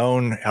with my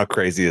own. How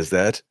crazy is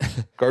that?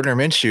 Gardner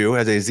Minshew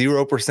has a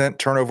 0%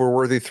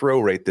 turnover-worthy throw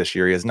rate this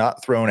year. He has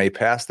not thrown a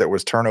pass that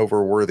was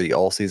turnover-worthy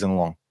all season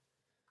long.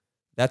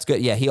 That's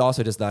good. Yeah, he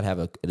also does not have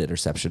an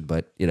interception,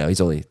 but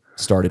he's only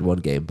started 1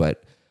 game.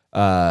 But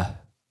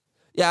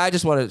yeah, I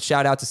just want to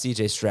shout out to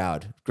C.J.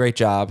 Stroud. Great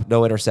job.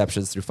 No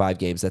interceptions through 5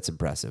 games. That's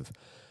impressive.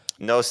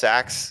 No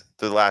sacks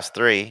through the last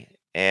 3,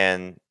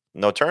 and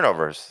no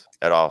turnovers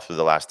at all through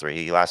the last 3.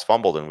 He last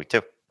fumbled in week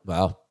 2.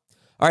 Wow.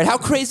 All right, how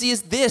crazy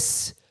is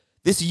this?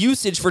 This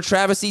usage for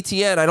Travis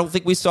Etienne. I don't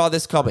think we saw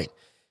this coming.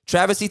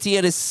 Travis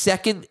Etienne is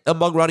 2nd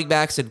among running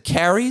backs in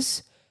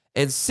carries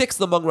and 6th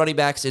among running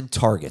backs in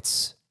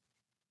targets.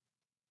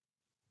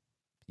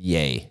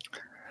 Yay.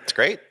 It's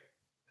great.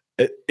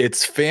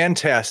 It's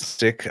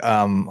fantastic.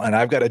 And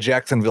I've got a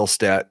Jacksonville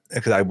stat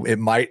because it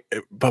might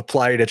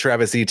apply to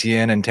Travis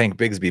Etienne and Tank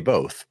Bigsby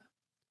both.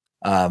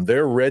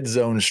 Their red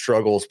zone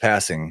struggles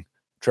passing.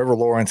 Trevor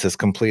Lawrence has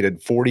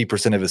completed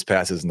 40% of his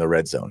passes in the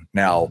red zone.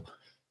 Now,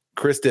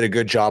 Chris did a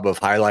good job of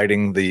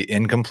highlighting the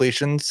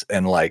incompletions,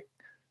 and like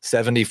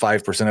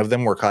 75% of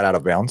them were caught out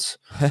of bounds.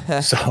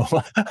 So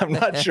I'm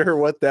not sure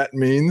what that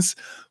means,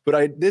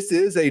 but this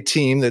is a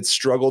team that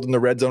struggled in the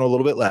red zone a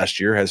little bit last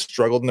year, has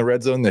struggled in the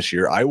red zone this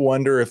year. I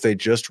wonder if they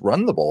just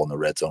run the ball in the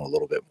red zone a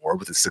little bit more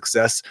with the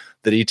success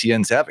that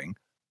Etienne's having,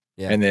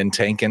 and then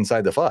Tank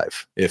inside the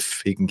 5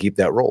 if he can keep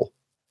that role.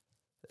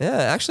 Yeah,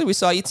 actually, we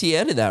saw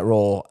Etienne in that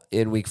role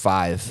in week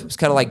 5. It was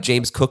kind of like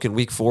James Cook in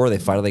week 4. They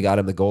finally got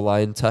him the goal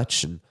line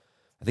touch, and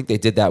I think they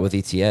did that with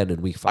Etienne in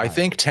week 5. I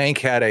think Tank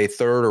had a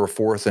 3rd or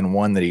 4th and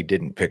 1 that he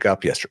didn't pick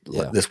up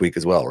this week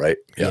as well, right?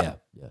 Yeah.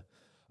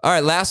 All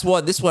right, last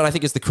one. This one I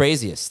think is the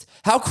craziest.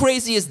 How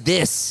crazy is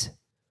this?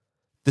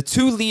 The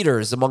 2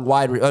 leaders among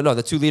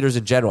the 2 leaders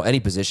in general, any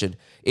position,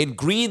 in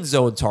green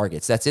zone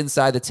targets, that's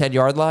inside the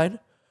 10-yard line,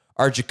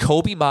 are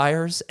Jacoby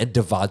Myers and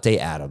Devontae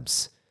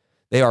Adams.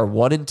 They are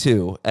 1 and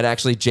 2, and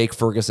actually Jake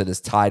Ferguson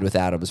is tied with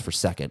Adams for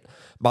second.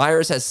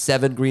 Myers has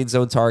 7 green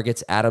zone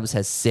targets. Adams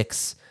has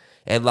 6.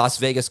 And Las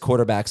Vegas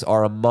quarterbacks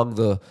are among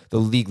the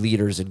league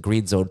leaders in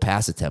green zone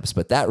pass attempts.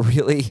 But that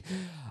really,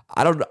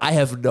 I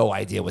have no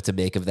idea what to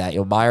make of that.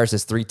 Myers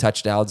has 3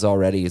 touchdowns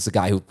already. He's a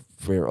guy who,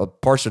 for a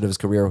portion of his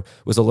career,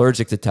 was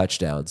allergic to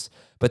touchdowns.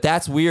 But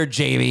that's weird,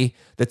 Jamie.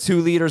 The 2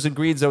 leaders in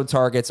green zone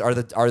targets are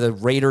the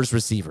Raiders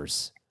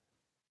receivers.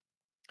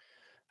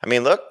 I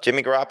mean, look,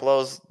 Jimmy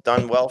Garoppolo's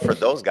done well for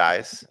those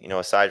guys,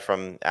 aside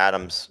from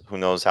Adams, who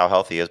knows how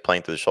healthy he is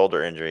playing through the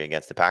shoulder injury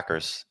against the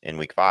Packers in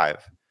week 5.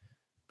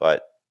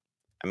 But,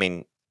 I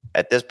mean,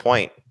 at this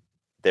point,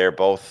 they're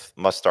both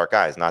must-start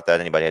guys. Not that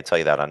anybody had tell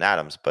you that on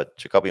Adams, but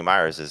Jacoby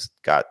Myers has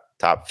got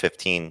top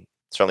 15,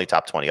 certainly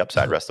top 20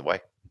 upside rest of the way.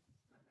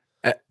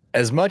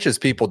 As much as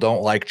people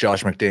don't like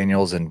Josh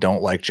McDaniels and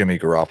don't like Jimmy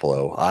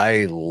Garoppolo,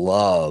 I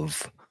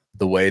love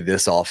the way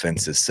this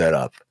offense is set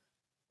up,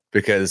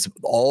 because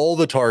all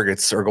the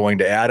targets are going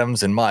to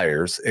Adams and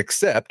Myers,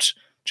 except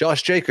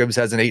Josh Jacobs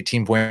has an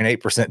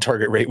 18.8%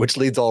 target rate, which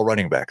leads all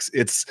running backs.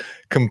 It's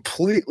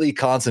completely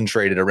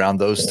concentrated around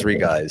those 3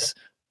 guys,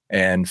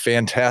 and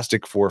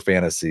fantastic for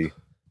fantasy.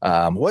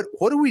 What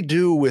do we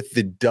do with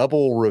the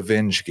double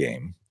revenge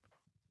game?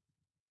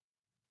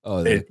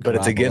 But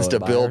it's against a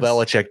Bill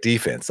Belichick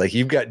defense. Like,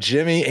 you've got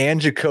Jimmy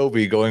and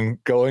Jacoby going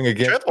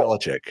against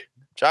Belichick.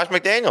 Josh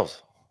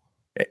McDaniels.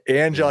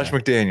 And Josh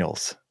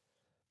McDaniels.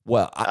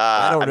 Well,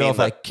 I don't know if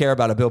I care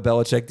about a Bill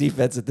Belichick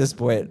defense at this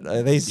point.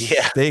 They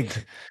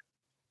stink.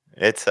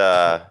 It's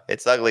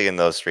ugly in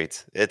those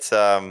streets. It's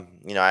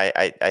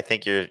I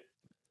think you're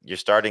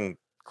starting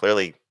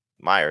clearly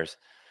Myers.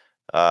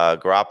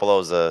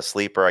 Garoppolo's a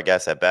sleeper, I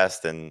guess, at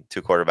best, in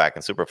 2 quarterback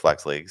and super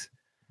flex leagues.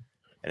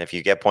 And if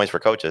you get points for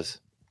coaches.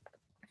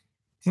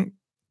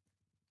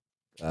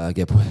 All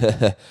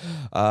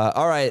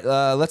right,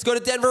 let's go to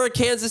Denver and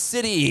Kansas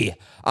City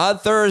on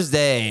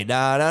Thursday.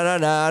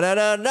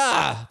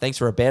 Thanks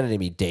for abandoning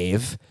me,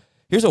 Dave.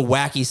 Here's a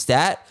wacky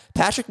stat.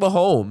 Patrick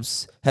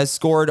Mahomes has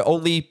scored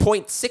only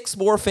 0.6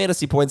 more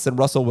fantasy points than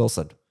Russell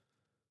Wilson.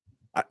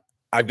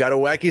 I've got a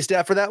wacky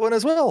stat for that one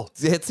as well.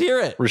 Let's hear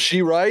it.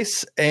 Rashee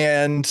Rice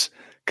and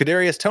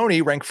Kadarius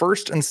Toney rank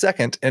 1st and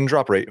 2nd in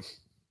drop rate.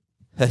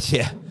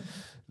 Yeah.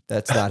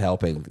 That's not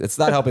helping. It's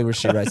not helping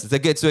Rashee Rice.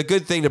 It's a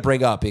good thing to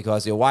bring up,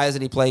 because why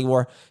isn't he playing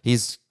more?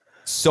 He's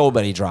so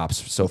many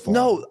drops so far.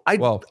 No,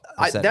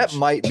 that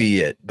might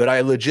be it. But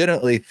I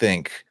legitimately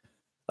think,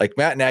 like,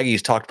 Matt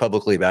Nagy's talked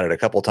publicly about it a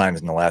couple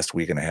times in the last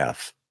week and a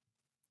half,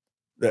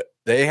 that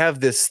they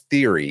have this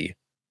theory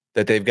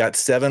that they've got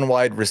 7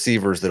 wide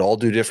receivers that all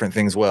do different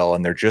things well,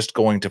 and they're just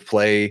going to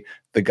play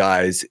the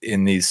guys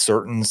in these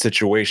certain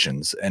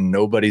situations, and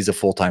nobody's a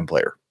full-time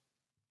player.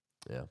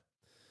 Yeah.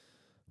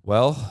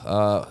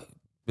 Well,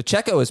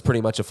 Pacheco is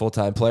pretty much a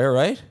full-time player,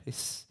 right?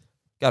 He's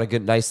got a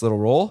nice little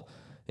role.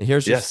 And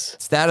here's your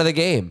stat of the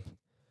game.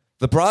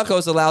 The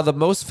Broncos allow the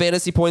most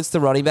fantasy points to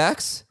running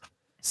backs,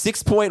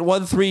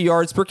 6.13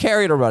 yards per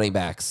carry to running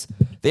backs.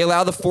 They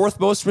allow the 4th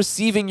most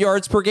receiving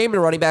yards per game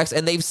to running backs,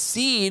 and they've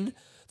seen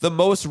the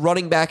most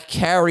running back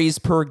carries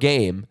per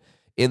game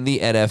in the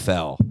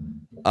NFL.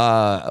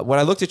 When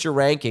I looked at your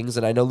rankings,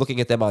 and I know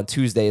looking at them on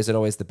Tuesday isn't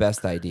always the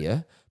best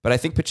idea, but I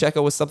think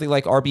Pacheco was something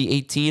like RB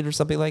 18 or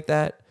something like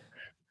that.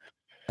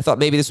 I thought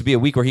maybe this would be a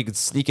week where he could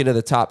sneak into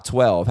the top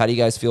 12. How do you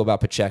guys feel about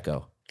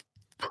Pacheco?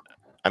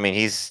 I mean,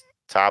 he's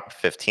top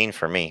 15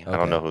 for me. Okay. I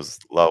don't know who's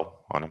low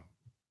on him.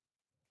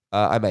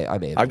 I may.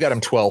 I've got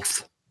him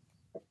 12th.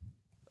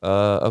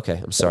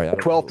 Okay. I'm sorry.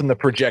 12th in the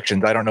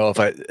projections. I don't know if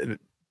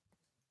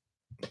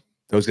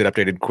those get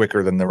updated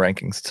quicker than the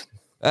rankings.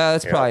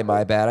 That's probably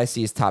my bad. I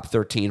see he's top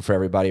 13 for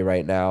everybody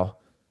right now.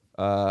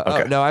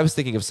 Okay. Oh, no, I was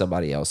thinking of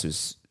somebody else.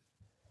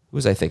 Who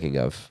was I thinking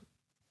of?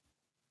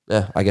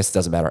 I guess it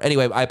doesn't matter.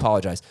 Anyway, I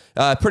apologize.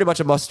 Pretty much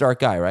a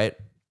must-start guy, right?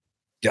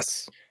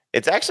 Yes.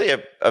 It's actually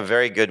a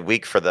very good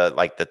week for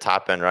the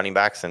top end running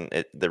backs, and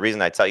the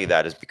reason I tell you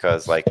that is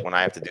because when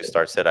I have to do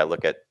start sit, I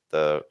look at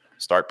the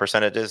start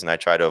percentages and I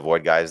try to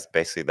avoid guys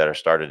basically that are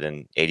started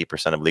in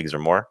 80% of leagues or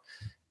more.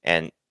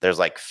 And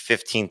there's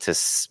 15 to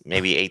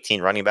maybe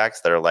 18 running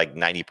backs that are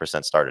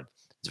 90% started.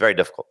 It's very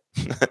difficult.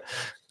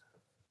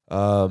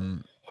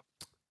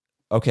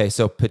 Okay,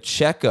 so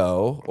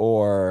Pacheco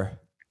or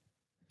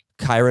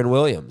Kyron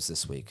Williams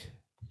this week?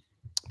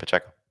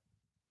 Pacheco.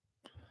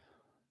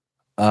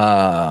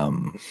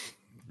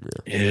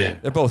 Yeah,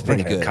 they're both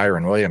pretty good.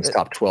 Kyron Williams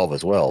top 12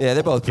 as well. Yeah,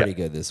 they're both pretty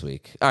good this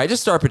week. All right,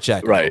 just start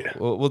Pacheco. Right.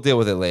 We'll deal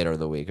with it later in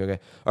the week. Okay.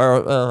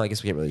 Or I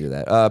guess we can't really do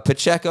that.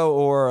 Pacheco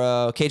or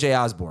KJ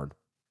Osborne?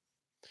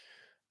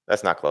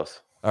 That's not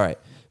close. All right,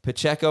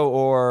 Pacheco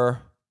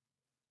or.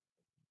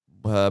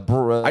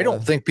 I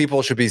don't think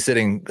people should be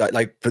sitting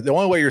the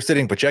only way you're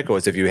sitting Pacheco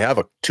is if you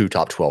have two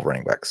top 12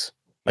 running backs.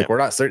 We're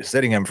not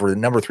sitting him for the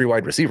number 3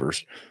 wide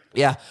receivers.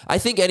 Yeah, I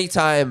think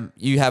anytime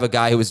you have a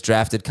guy who was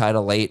drafted kind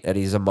of late and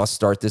he's a must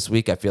start this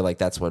week, I feel like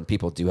that's when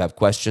people do have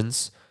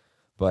questions.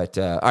 But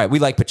all right, we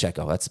like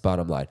Pacheco. That's the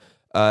bottom line.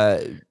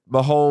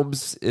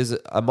 Mahomes is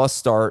a must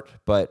start,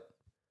 but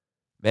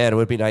man, it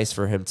would be nice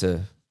for him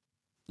to,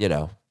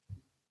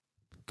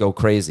 go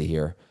crazy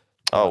here.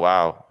 Oh,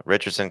 wow.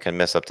 Richardson can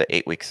miss up to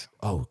 8 weeks.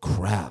 Oh,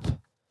 crap.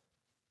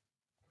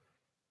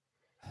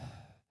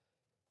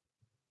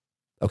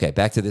 Okay,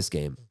 back to this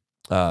game.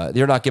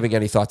 You're not giving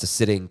any thought to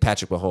sitting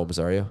Patrick Mahomes,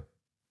 are you?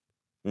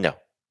 No.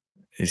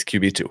 He's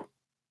QB2.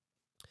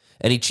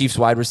 Any Chiefs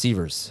wide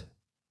receivers?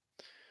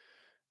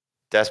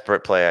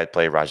 Desperate play, I'd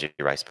play Rajee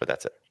Rice, but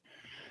that's it.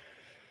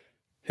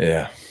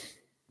 Yeah.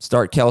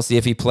 Start Kelsey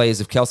if he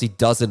plays. If Kelsey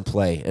doesn't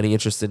play, any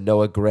interest in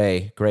Noah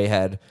Gray? Gray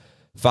had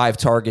 5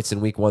 targets in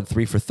week 1,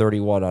 3 for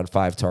 31 on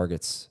 5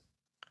 targets.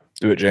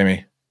 Do it,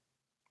 Jamie.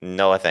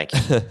 Noah, thank you.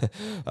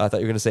 I thought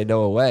you were going to say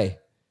Noah Way.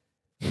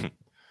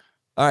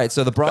 All right,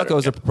 so the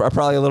Broncos are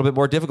probably a little bit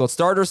more difficult.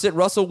 Start or sit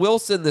Russell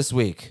Wilson this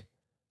week?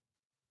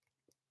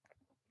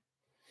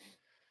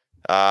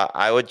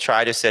 I would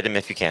try to sit him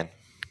if you can.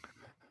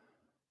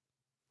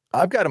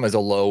 I've got him as a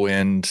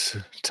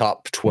low-end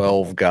top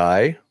 12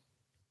 guy.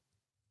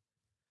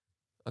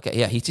 Okay,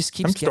 yeah, he just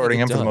keeps. I'm starting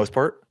him for the most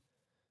part.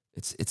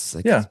 It's it's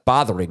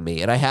bothering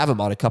me, and I have him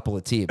on a couple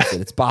of teams,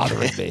 and it's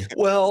bothering me.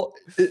 Well,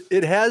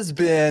 it has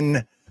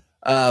been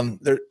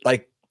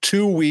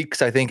 2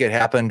 weeks. I think it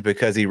happened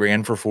because he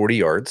ran for 40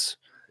 yards,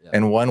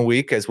 and 1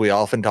 week, as we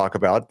often talk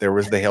about, there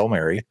was the Hail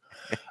Mary.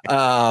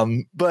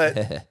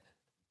 But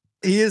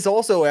he is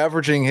also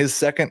averaging his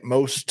second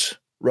most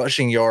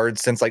rushing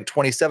yards since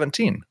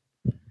 2017.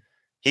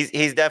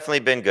 He's definitely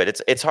been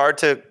good. It's hard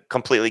to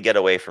completely get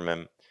away from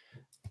him.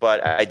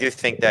 But I do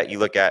think that you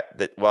look at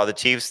that while the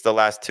Chiefs the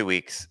last 2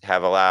 weeks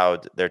have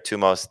allowed their two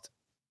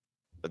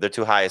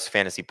highest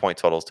fantasy point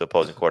totals to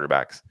opposing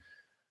quarterbacks.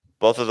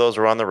 Both of those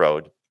were on the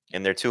road.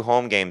 In their 2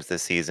 home games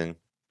this season,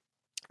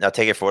 now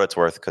take it for what it's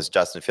worth, because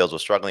Justin Fields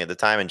was struggling at the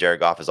time and Jared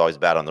Goff is always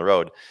bad on the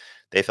road.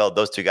 They held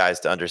those 2 guys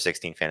to under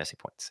 16 fantasy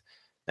points.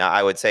 Now,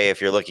 I would say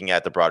if you're looking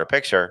at the broader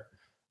picture,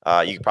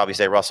 you could probably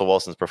say Russell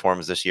Wilson's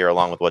performance this year,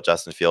 along with what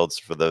Justin Fields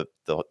for the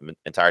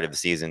entirety of the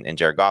season and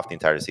Jared Goff the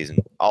entire season,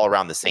 all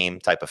around the same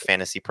type of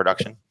fantasy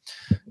production.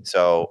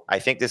 So I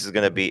think this is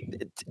going to be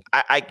 –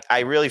 I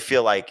really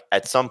feel like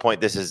at some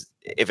point this is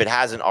 – if it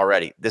hasn't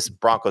already, this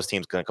Broncos team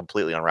is going to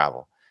completely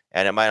unravel.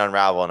 And it might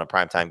unravel in a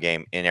primetime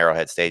game in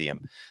Arrowhead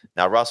Stadium.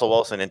 Now, Russell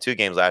Wilson in 2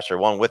 games last year,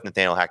 one with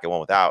Nathaniel Hackett,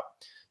 one without,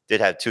 did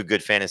have 2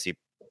 good fantasy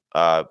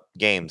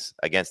games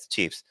against the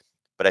Chiefs.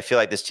 But I feel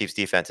like this Chiefs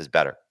defense is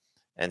better.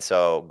 And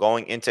so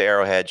going into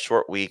Arrowhead,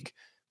 short week,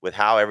 with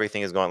how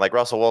everything is going, like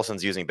Russell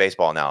Wilson's using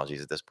baseball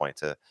analogies at this point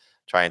to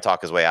try and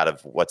talk his way out of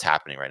what's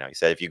happening right now. He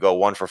said, if you go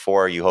 1 for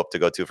 4, you hope to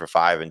go 2 for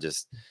 5 and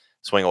just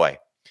swing away,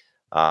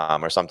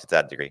 or something to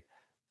that degree.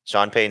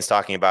 Sean Payton's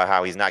talking about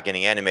how he's not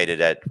getting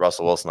animated at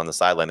Russell Wilson on the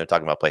sideline. They're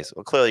talking about plays.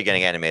 Well, clearly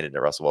getting animated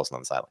at Russell Wilson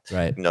on the sideline.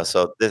 Right.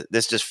 So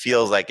this just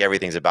feels like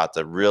everything's about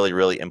to really,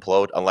 really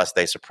implode unless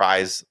they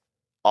surprise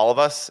all of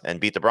us and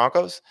beat the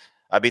Broncos.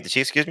 Beat the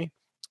Chiefs, excuse me.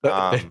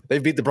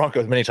 They've beat the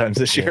Broncos many times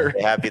this year.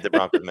 They have beat the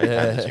Broncos many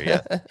times this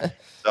year, yeah.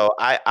 So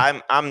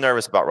I'm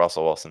nervous about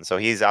Russell Wilson. So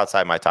he's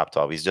outside my top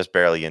 12. He's just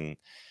barely in.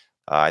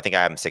 I think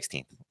I have him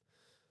 16th.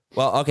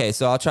 Well, okay,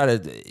 so I'll try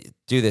to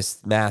do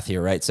this math here,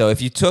 right? So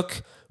if you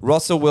took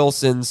Russell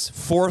Wilson's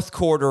 4th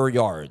quarter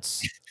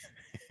yards,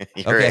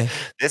 okay,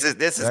 this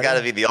has got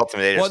to be the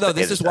ultimate. Well, no,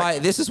 this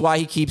is why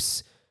he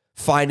keeps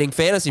finding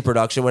fantasy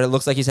production when it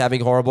looks like he's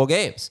having horrible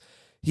games.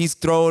 He's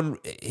thrown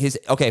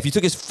if you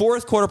took his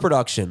 4th quarter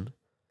production.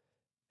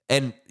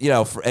 And,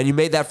 and you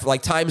made that for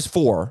times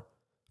 4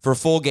 for a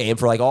full game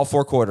for all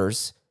 4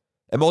 quarters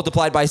and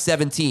multiplied by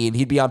 17,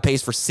 he'd be on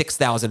pace for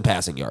 6,000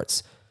 passing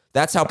yards.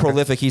 That's how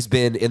prolific he's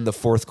been in the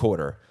 4th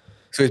quarter.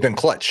 So he's been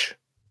clutch.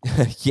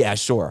 Yeah,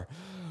 sure.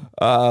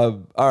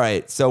 All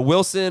right. So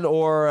Wilson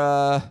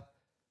or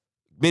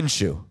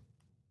Minshew?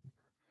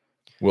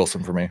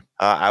 Wilson for me.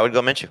 I would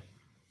go Minshew.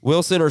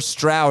 Wilson or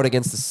Stroud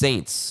against the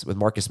Saints with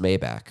Marcus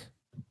Maybach?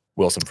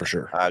 Wilson for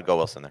sure. I'd go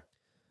Wilson there.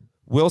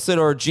 Wilson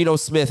or Geno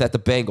Smith at the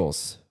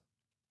Bengals?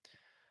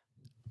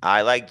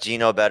 I like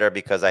Geno better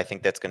because I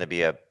think that's going to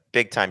be a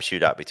big-time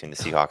shootout between the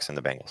Seahawks and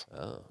the Bengals.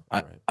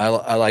 I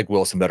like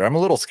Wilson better. I'm a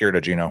little scared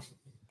of Geno.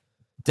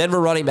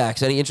 Denver running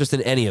backs, any interest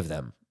in any of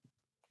them?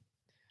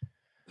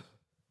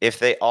 If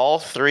they all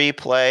three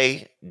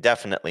play,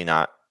 definitely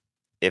not.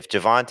 If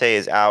Javonte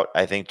is out,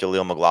 I think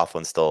Jaleel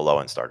McLaughlin's still a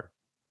low-end starter.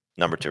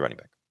 Number 2 running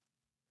back.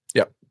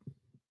 Yep.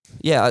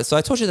 Yeah, so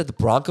I told you that the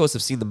Broncos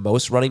have seen the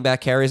most running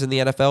back carries in the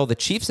NFL. The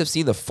Chiefs have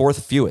seen the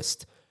 4th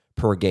fewest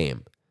per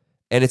game.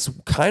 And it's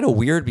kind of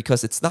weird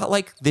because it's not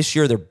like this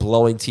year they're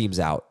blowing teams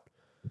out.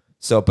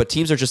 But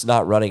teams are just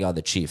not running on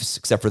the Chiefs,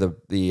 except for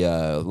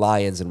the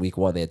Lions in week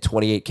 1. They had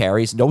 28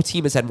 carries. No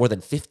team has had more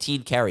than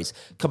 15 carries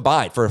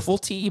combined for a full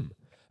team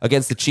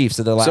against the Chiefs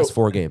in their last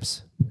 4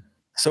 games.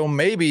 So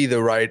maybe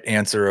the right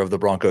answer of the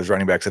Broncos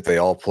running backs, if they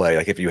all play,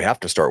 like if you have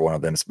to start one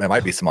of them, it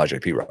might be Samaje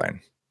Perine,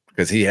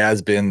 because he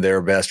has been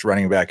their best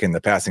running back in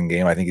the passing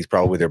game. I think he's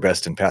probably their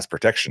best in pass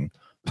protection.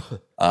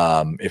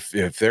 If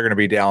they're going to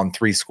be down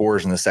 3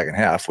 scores in the second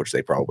half, which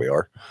they probably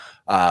are,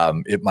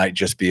 it might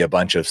just be a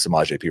bunch of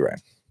Samaje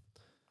Perine.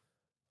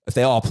 If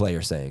they all play,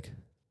 you're saying.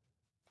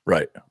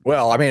 Right.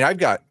 Well, I mean, I've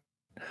got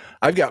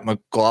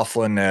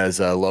McLaughlin as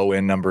a low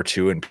end number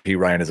 2 and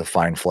Perine as a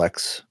fine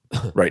flex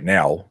right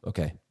now.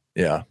 Okay.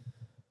 Yeah.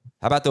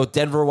 How about the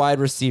Denver wide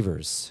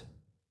receivers?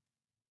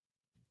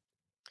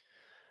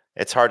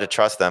 It's hard to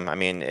trust them. I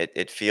mean,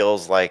 it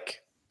feels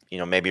like,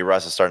 maybe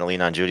Russ is starting to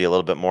lean on Judy a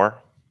little bit more.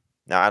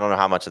 Now, I don't know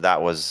how much of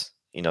that was,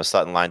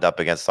 Sutton lined up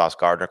against Sauce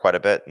Gardner quite a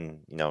bit and,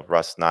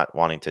 Russ not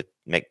wanting to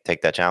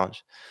take that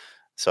challenge.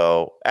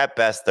 So at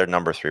best, they're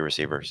number 3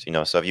 receivers.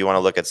 So if you want to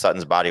look at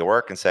Sutton's body of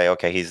work and say,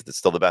 okay, he's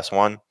still the best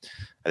one,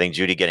 I think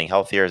Judy getting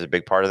healthier is a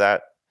big part of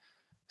that.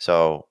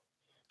 So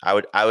I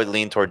would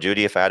lean toward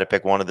Judy if I had to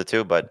pick one of the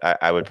 2, but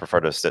I would prefer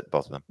to sit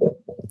both of them.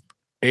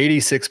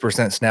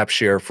 86% snap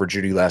share for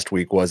Judy last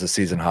week was a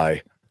season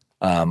high.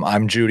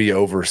 I'm Judy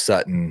over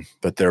Sutton,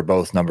 but they're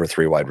both number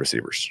 3 wide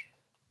receivers.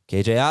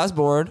 KJ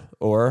Osborne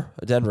or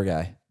a Denver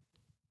guy?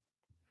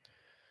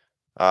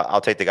 I'll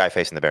take the guy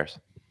facing the Bears.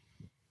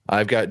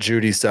 I've got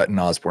Judy, Sutton,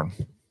 Osborne.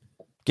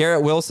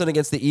 Garrett Wilson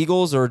against the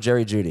Eagles or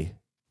Jerry Judy?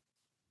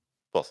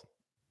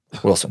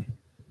 Wilson.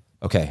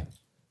 Okay.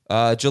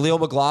 Jaleel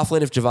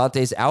McLaughlin if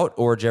Javonte's out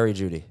or Jerry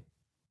Judy?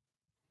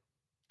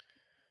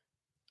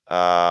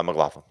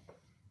 McLaughlin.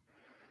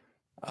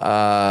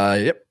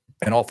 Yep.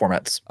 In all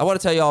formats. I want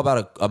to tell you all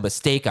about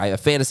a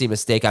fantasy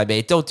mistake I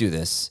made. Don't do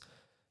this.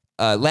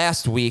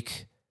 Last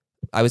week,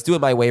 I was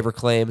doing my waiver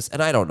claims,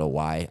 and I don't know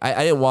why.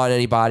 I didn't want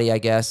anybody, I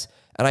guess,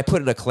 and I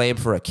put in a claim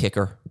for a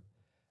kicker,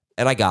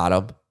 and I got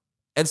him.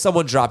 And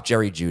someone dropped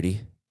Jerry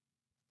Judy,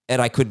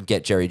 and I couldn't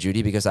get Jerry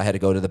Judy because I had to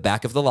go to the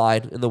back of the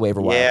line in the waiver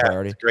wire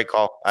priority. Yeah, great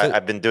call. So,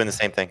 I've been doing the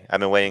same thing. I've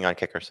been waiting on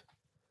kickers.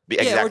 Or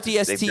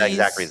DSTs. The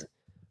exact reason.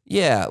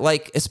 Yeah,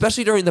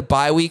 especially during the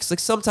bye weeks,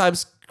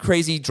 sometimes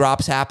crazy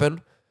drops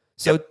happen.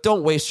 So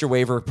don't waste your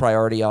waiver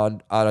priority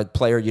on a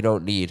player you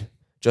don't need,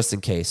 just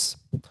in case.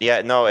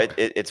 Yeah, no,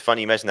 it's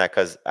funny you mentioned that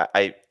because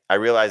I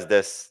realized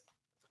this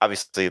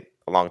obviously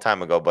a long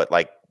time ago, but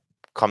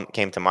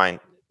came to mind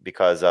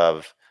because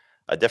of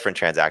a different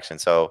transaction.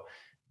 So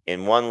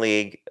in one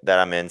league that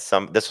I'm in,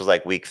 this was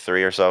like week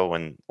 3 or so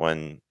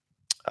when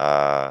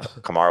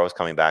Kamara was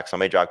coming back.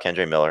 Somebody dropped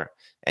Kendre Miller,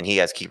 and he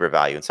has keeper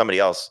value, and somebody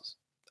else,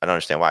 I don't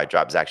understand why,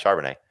 dropped Zach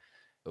Charbonnet.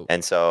 Oh.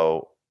 And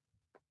so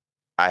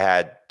I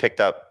had picked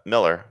up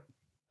Miller,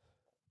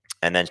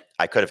 and then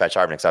I could have had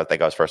Charbonnet because I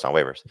think I was first on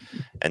waivers.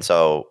 And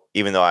so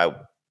even though I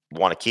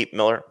want to keep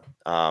Miller,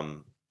 I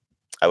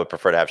would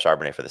prefer to have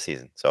Charbonnet for the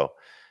season. So,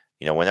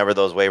 whenever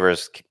those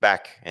waivers kick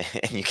back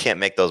and you can't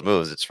make those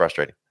moves, it's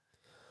frustrating.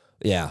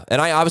 Yeah,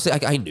 and I obviously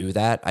I knew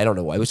that. I don't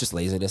know why. It was just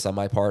laziness on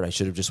my part. I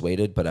should have just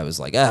waited, but I was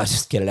like,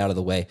 just get it out of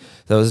the way.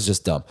 That was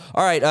just dumb.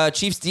 All right,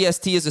 Chiefs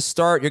DST is a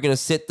start. You're going to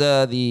sit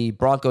the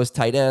Broncos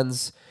tight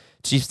ends.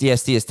 Chiefs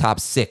DST is top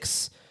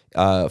 6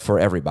 for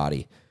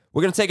everybody.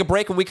 We're going to take a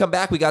break. When we come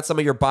back, we got some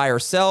of your buy or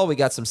sell. We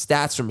got some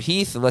stats from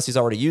Heath, unless he's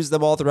already used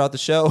them all throughout the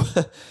show.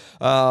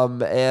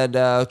 And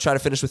try to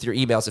finish with your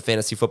emails at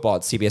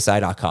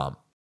fantasyfootball@cbsi.com.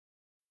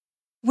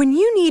 When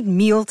you need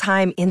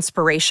mealtime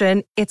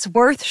inspiration, it's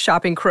worth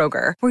shopping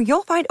Kroger, where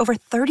you'll find over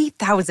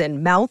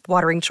 30,000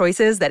 mouth-watering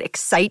choices that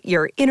excite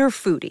your inner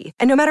foodie.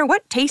 And no matter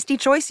what tasty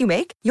choice you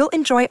make, you'll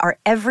enjoy our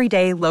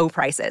everyday low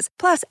prices,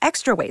 plus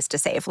extra ways to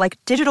save, like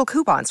digital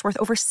coupons worth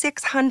over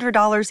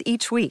 $600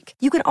 each week.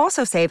 You can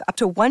also save up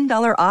to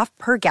 $1 off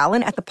per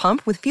gallon at the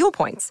pump with fuel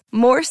points.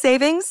 More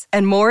savings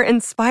and more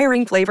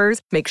inspiring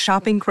flavors make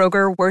shopping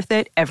Kroger worth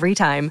it every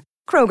time.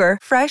 Kroger,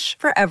 fresh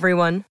for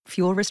everyone.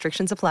 Fuel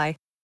restrictions apply.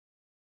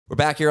 We're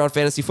back here on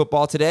Fantasy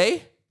Football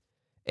today,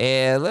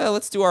 and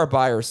let's do our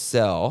buy or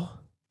sell.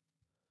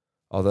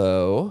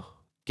 Although,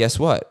 guess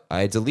what?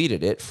 I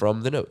deleted it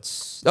from the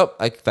notes. Oh,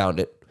 I found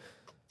it.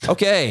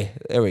 Okay,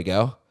 there we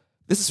go.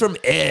 This is from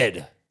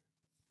Ed.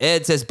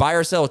 Ed says, buy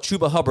or sell,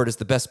 Chuba Hubbard is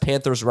the best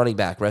Panthers running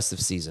back rest of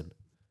season.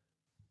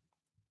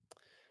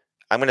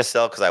 I'm going to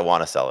sell because I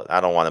want to sell it.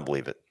 I don't want to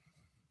believe it.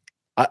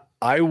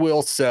 I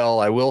will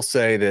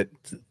say that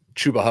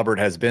Chuba Hubbard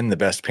has been the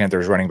best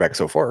Panthers running back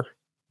so far.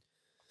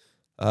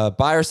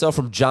 Buy or sell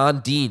from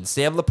John Dean.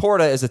 Sam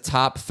Laporta is a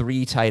top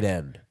 3 tight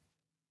end.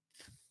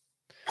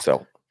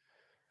 Sell.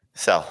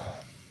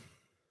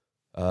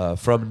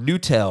 From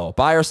Newtel.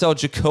 Buy or sell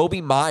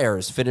Jacoby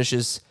Myers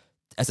finishes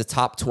as a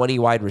top 20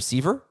 wide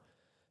receiver.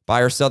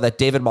 Buy or sell that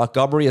David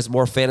Montgomery is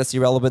more fantasy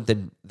relevant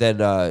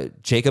than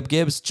Jacob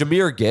Gibbs.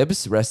 Jahmyr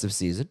Gibbs, rest of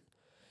season.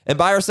 And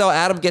buy or sell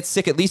Adam gets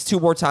sick at least 2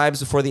 more times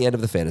before the end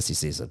of the fantasy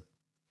season.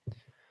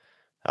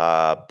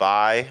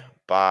 Buy,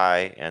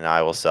 and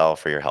I will sell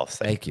for your health's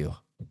sake. Thank you.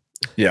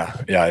 Yeah,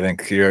 I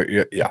think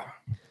you're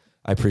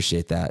I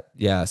appreciate that.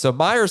 Yeah, so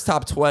Myers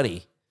top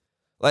 20.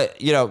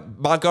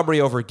 Montgomery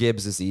over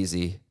Gibbs is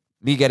easy.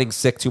 Me getting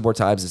sick 2 more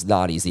times is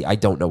not easy. I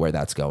don't know where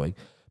that's going.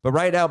 But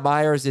right now,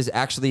 Myers is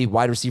actually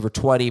wide receiver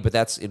 20, but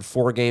that's in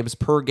 4 games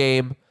per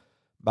game.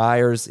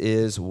 Myers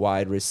is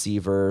wide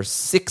receiver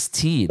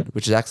 16,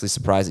 which is actually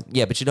surprising.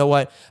 Yeah, but you know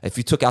what? If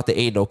you took out the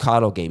Aiden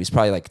O'Connell game, he's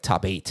probably like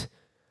top 8.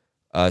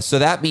 So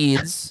that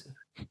means,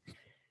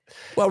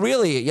 well,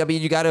 really,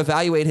 you got to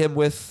evaluate him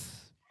with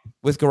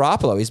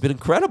Garoppolo. He's been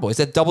incredible. He's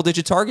had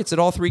double-digit targets in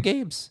all 3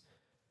 games.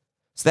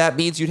 So that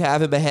means you'd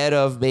have him ahead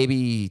of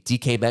maybe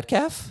DK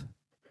Metcalf?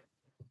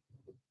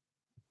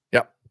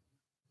 Yep.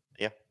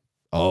 Yeah.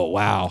 Oh,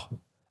 wow.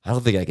 I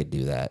don't think I could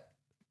do that.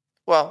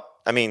 Well,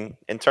 I mean,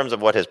 in terms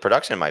of what his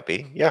production might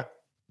be, yeah.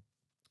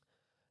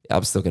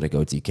 I'm still going to go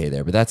DK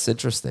there, but that's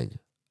interesting.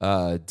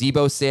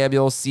 Deebo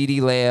Samuel,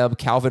 CeeDee Lamb,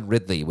 Calvin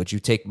Ridley. Would you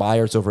take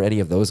Myers over any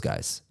of those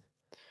guys?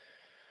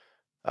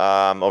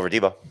 Over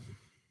Deebo.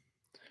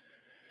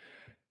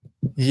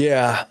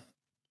 Yeah.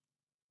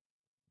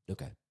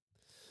 Okay.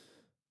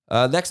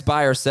 Next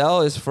buy or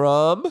sell is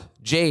from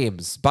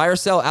James. Buy or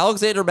sell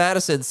Alexander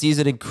Madison sees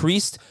an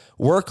increased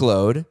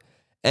workload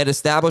and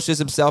establishes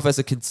himself as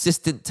a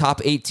consistent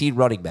top 18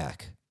 running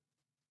back.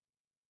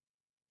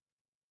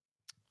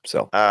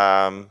 So,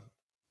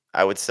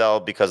 I would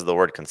sell because of the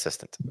word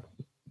consistent.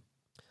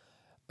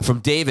 From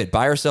David,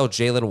 buy or sell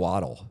Jalen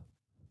Waddle.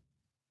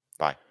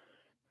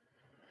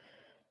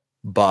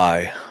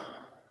 Buy.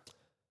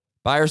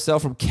 Buy or sell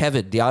from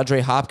Kevin,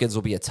 DeAndre Hopkins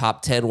will be a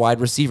top 10 wide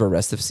receiver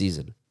rest of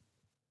season.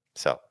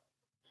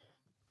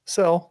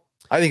 Sell.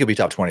 I think it'll be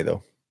top 20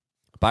 though.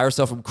 Buy or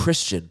sell from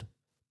Christian,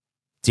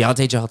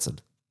 Deontay Johnson.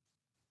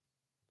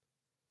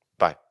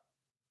 Buy.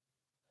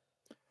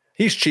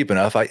 He's cheap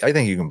enough. I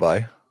think you can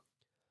buy.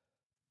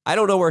 I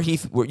don't know where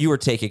you were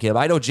taking him.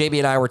 I know Jamie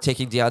and I were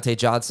taking Deontay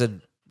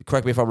Johnson.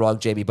 Correct me if I'm wrong,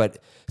 Jamie, but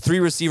 3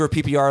 receiver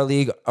PPR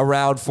league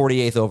around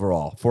 48th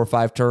overall, 4 or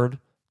 5 turn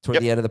toward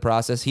the end of the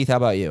process. Heath, how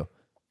about you?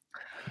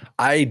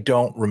 I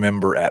don't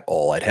remember at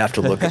all. I'd have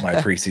to look at my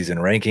preseason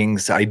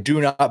rankings. I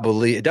do not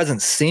believe it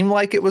doesn't seem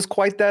like it was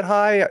quite that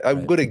high. I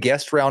would have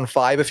guessed round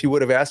 5 if you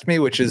would have asked me,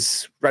 which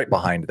is right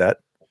behind that.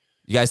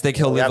 You guys think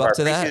he'll live up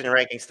to that? Preseason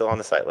rankings still on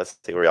the site. Let's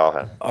see where y'all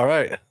have. All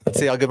right. Let's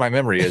see how good my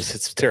memory is.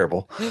 It's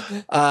terrible.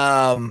 You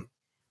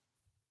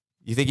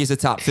think he's a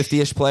top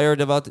 50-ish player,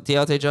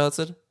 Deontay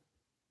Johnson?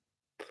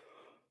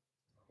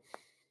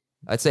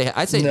 I'd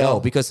say no,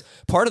 because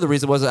part of the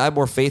reason was I have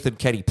more faith in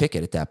Kenny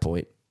Pickett at that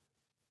point.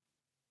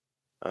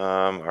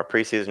 Our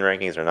preseason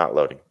rankings are not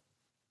loading.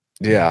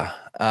 Yeah.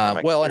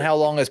 And how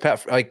long is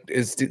Pat?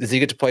 Does he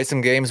get to play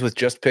some games with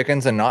just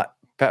Pickens and not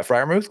Pat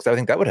Freiermuth? Because I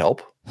think that would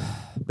help.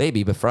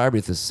 Maybe, but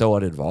Freiermuth is so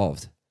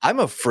uninvolved.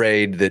 I'm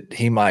afraid that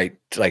he might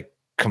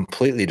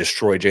completely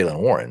destroy Jalen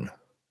Warren.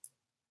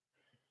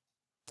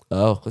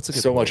 Oh, that's a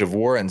good so point. Much of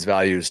Warren's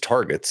value is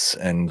targets,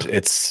 and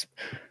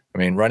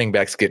running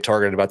backs get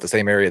targeted about the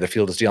same area of the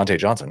field as Deontay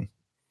Johnson.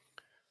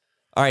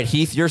 All right,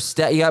 Heath, you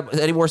got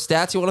any more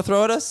stats you want to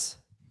throw at us?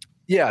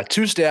 Yeah,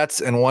 2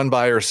 stats and 1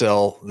 buy or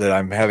sell that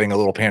I'm having a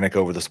little panic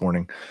over this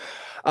morning.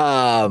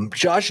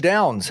 Josh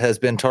Downs has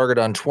been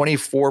targeted on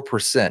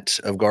 24%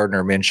 of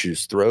Gardner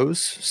Minshew's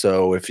throws.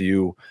 So if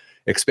you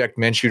expect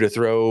Minshew to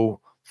throw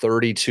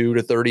 32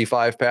 to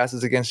 35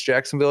 passes against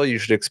Jacksonville, you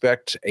should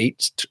expect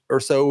 8 or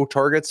so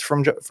targets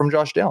from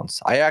Josh Downs.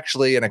 I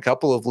actually, in a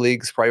couple of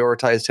leagues,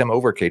 prioritized him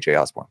over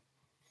KJ Osborne.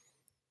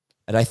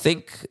 And I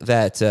think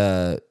that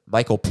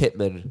Michael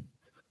Pittman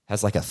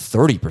has like a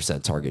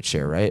 30% target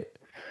share, right?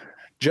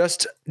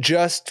 Just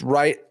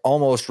right,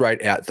 almost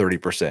right at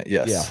 30%.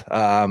 Yes.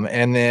 Yeah.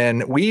 And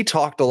then we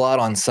talked a lot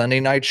on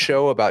Sunday night's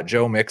show about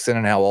Joe Mixon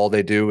and how all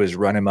they do is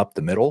run him up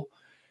the middle.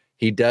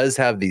 He does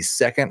have the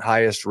second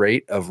highest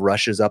rate of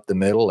rushes up the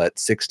middle at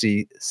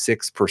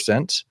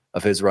 66%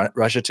 of his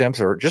rush attempts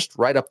are just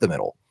right up the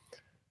middle.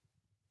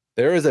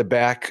 There is a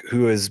back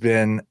who has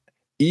been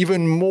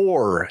even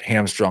more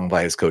hamstrung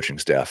by his coaching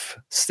staff.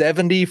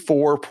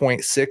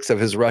 74.6 of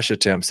his rush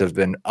attempts have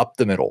been up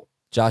the middle.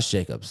 Josh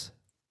Jacobs.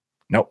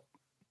 Nope.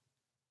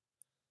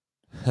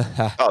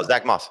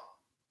 Zach Moss.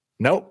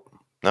 Nope.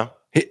 No.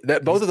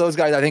 Both of those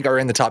guys, I think, are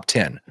in the top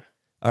 10.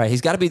 All right,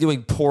 he's got to be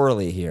doing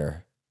poorly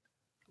here.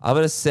 I'm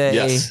gonna say.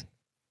 Yes.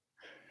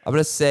 I'm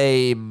gonna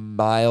say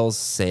Miles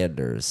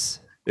Sanders.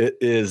 It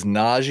is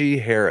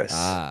Najee Harris.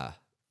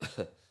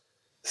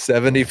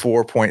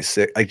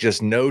 74.6.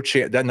 Just no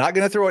chance. They're not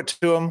going to throw it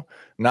to him.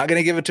 Not going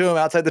to give it to him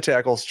outside the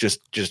tackles.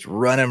 Just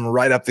run him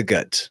right up the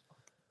gut.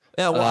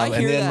 Yeah, well, I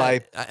hear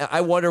that.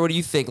 I wonder, what do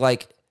you think?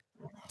 Like,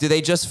 do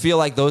they just feel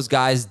like those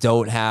guys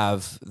don't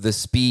have the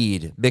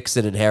speed,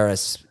 Mixon and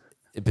Harris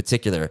in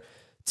particular,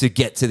 to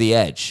get to the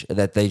edge, and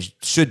that they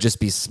should just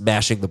be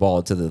smashing the ball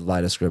into the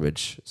line of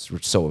scrimmage? It's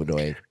so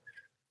annoying.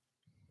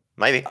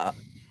 Maybe.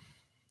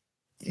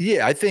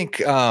 Yeah, I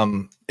think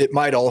it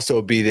might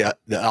also be the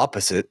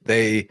opposite.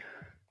 They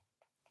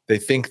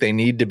think they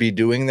need to be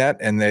doing that,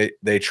 and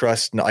they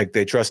trust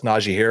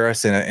Najee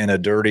Harris in a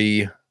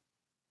dirty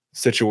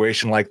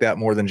situation like that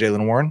more than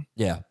Jaylen Warren.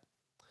 Yeah.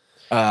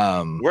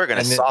 We're going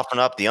to soften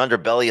up the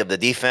underbelly of the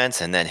defense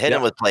and then hit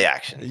him with play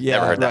action. Yeah,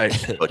 never heard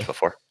that coach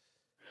before.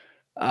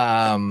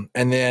 And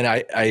then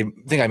I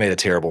think I made a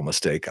terrible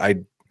mistake.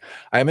 I'm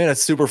in a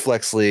super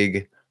flex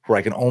league where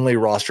I can only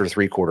roster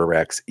 3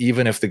 quarterbacks,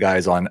 even if the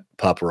guy's on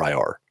PUP or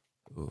IR.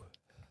 Ooh.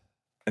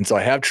 And so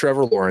I have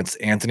Trevor Lawrence,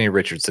 Anthony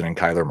Richardson, and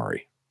Kyler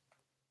Murray.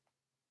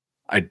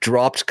 I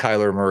dropped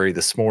Kyler Murray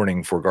this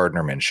morning for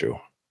Gardner Minshew.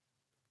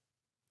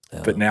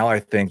 Oh. But now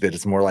I think that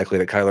it's more likely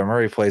that Kyler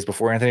Murray plays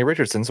before Anthony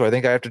Richardson. So I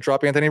think I have to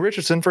drop Anthony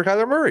Richardson for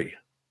Kyler Murray.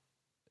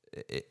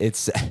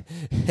 It's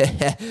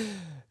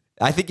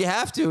I think you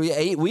have to.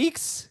 8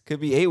 weeks. Could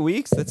be 8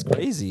 weeks. That's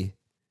crazy.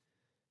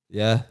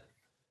 Yeah.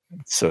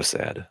 It's so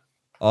sad.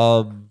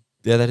 Yeah,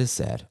 that is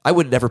sad. I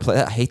would never play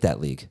that. I hate that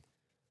league.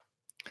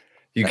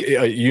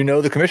 You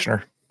know the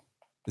commissioner.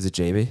 Is it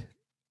Jamie?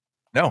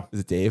 No.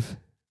 Is it Dave?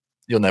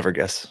 You'll never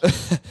guess.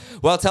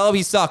 Well, tell him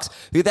he sucks.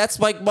 That's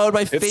one of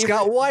my favorite. It's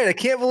Scott White. I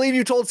can't believe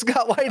you told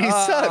Scott White he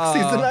sucks.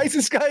 He's the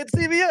nicest guy at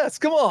CBS.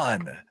 Come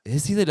on.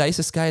 Is he the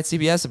nicest guy at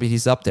CBS? I mean,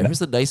 he's up there. Who's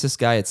the nicest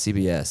guy at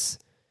CBS?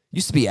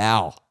 Used to be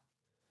Al.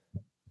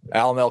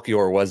 Al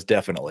Melchior was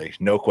definitely,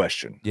 no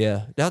question.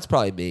 Yeah, now it's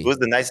probably me. Who's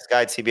the nicest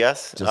guy at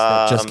CBS?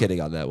 Just kidding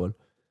on that one.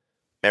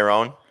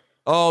 Marone.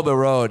 Oh,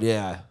 Marone,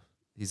 yeah.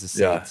 He's a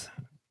Saint.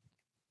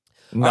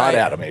 Yeah. Not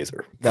Adam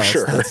Azer. No,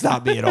 sure. That's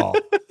not me at all.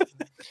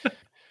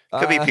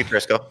 Could be Pete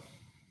Prisco.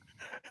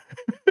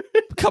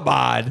 Come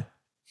on.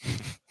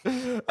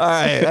 All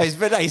right. He's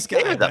been a nice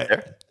guy. David's up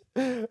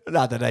there.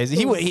 Not that nice.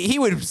 He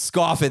would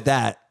scoff at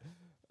that.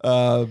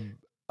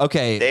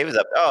 Okay. David's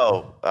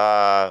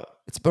up.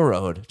 It's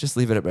Marone. Just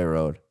leave it at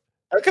Marone.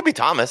 It could be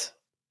Thomas.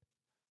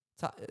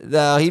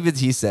 No, even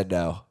he said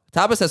no.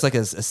 Thomas has like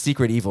a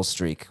secret evil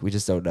streak. We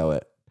just don't know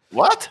it.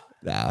 What?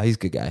 No, he's a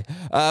good guy.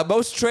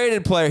 Most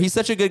traded player. He's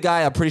such a good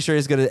guy. I'm pretty sure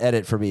he's going to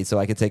edit for me so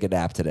I can take a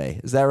nap today.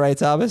 Is that right,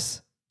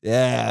 Thomas?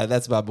 Yeah,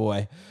 that's my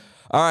boy.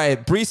 All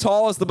right. Breece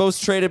Hall is the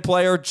most traded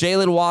player.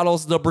 Jalen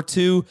Waddle's number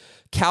 2.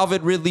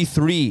 Calvin Ridley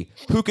 3.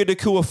 Puka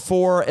Nacua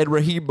 4. And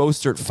Raheem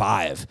Mostert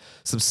 5.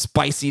 Some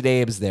spicy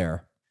names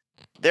there.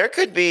 There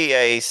could be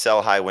a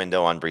sell high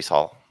window on Breece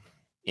Hall.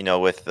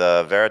 With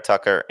the Vera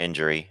Tucker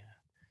injury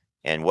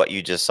and what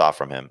you just saw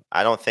from him.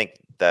 I don't think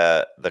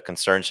the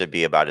concern should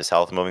be about his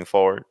health moving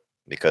forward,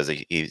 because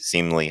he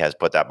seemingly has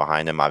put that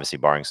behind him, obviously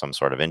barring some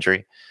sort of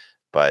injury.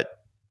 But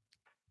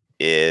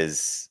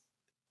is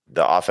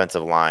the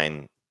offensive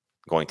line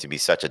going to be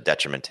such a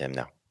detriment to him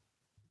now?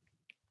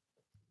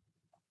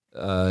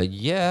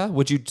 Yeah.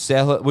 Would you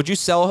sell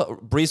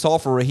Breece Hall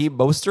for Raheem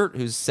Mostert,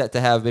 who's set to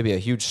have maybe a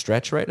huge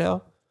stretch right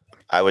now?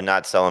 I would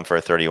not sell him for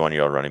a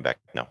 31-year-old running back.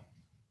 No.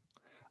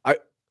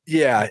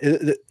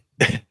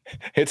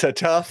 It's a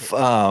tough.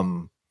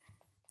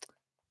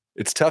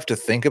 It's tough to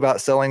think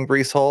about selling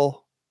Breece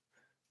Hall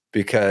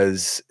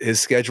because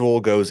his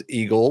schedule goes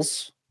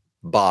Eagles,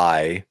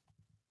 bye,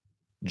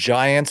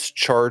 Giants,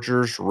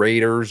 Chargers,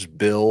 Raiders,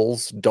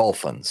 Bills,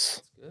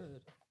 Dolphins.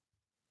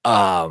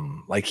 That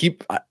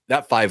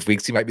 5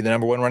 weeks he might be the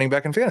number 1 running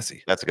back in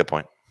fantasy. That's a good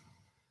point.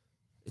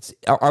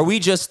 Are we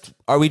just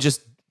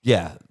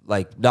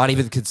like not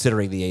even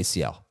considering the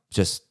ACL?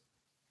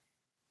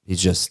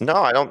 No,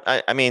 I don't.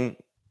 I mean,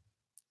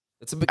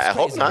 it's a bit I crazy,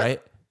 hope not.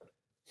 right?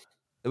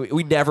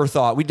 We never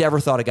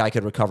thought a guy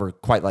could recover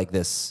quite like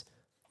this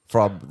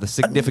from the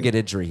significant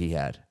injury he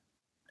had.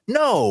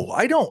 No,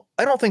 I don't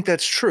think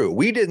that's true.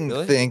 We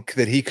didn't think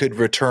that he could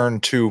return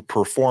to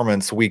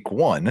performance week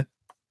 1.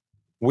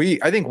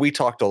 I think we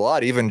talked a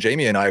lot, even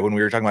Jamie and I, when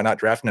we were talking about not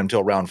drafting him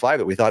until round 5,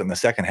 that we thought in the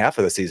second half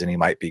of the season he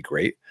might be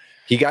great.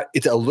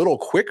 It's a little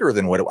quicker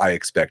than what I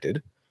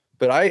expected,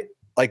 but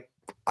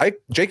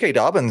J.K.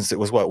 Dobbins, it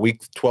was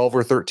week 12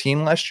 or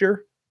 13 last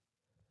year?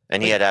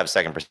 And he had to have a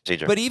second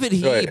procedure. But even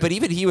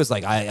he was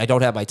like, I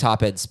don't have my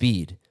top end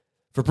speed.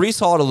 For Breece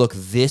Hall to look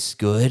this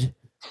good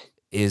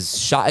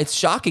it's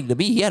shocking to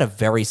me. He had a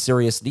very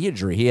serious knee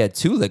injury. He had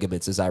 2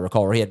 ligaments, as I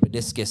recall, or he had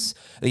meniscus.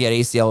 He had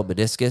ACL and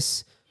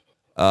meniscus.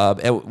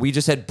 And we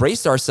just had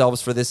braced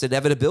ourselves for this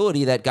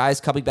inevitability that guys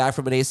coming back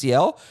from an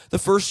ACL, the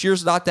first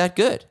year's not that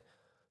good.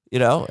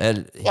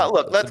 And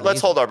look,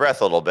 let's hold our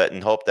breath a little bit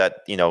and hope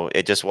that,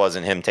 it just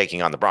wasn't him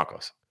taking on the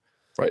Broncos.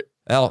 Right.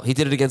 Well, he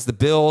did it against the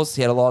Bills.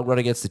 He had a long run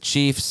against the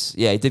Chiefs.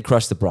 Yeah, he did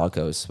crush the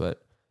Broncos,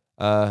 but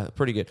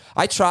pretty good.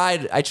 I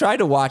tried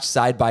to watch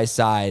side by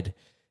side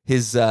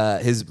his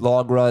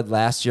long run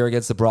last year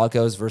against the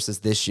Broncos versus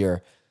this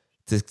year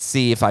to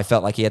see if I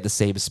felt like he had the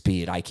same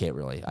speed. I can't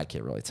really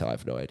tell. I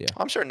have no idea.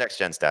 I'm sure Next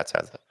Gen Stats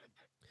has it.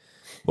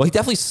 Well, he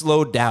definitely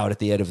slowed down at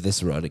the end of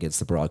this run against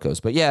the Broncos.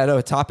 But yeah, no,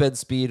 top end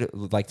speed.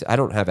 Like, I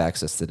don't have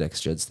access to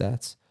Next Gen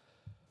Stats.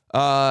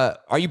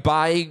 Are you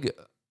buying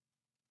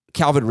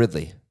Calvin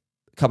Ridley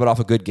coming off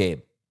a good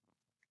game?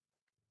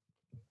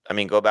 I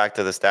mean, go back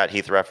to the stat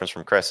Heath referenced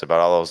from Chris about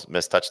all those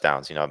missed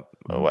touchdowns.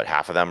 What,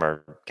 half of them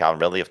are Calvin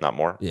Ridley, if not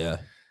more? Yeah.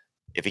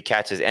 If he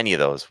catches any of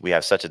those, we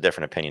have such a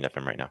different opinion of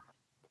him right now.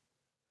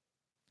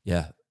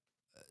 Yeah.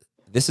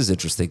 This is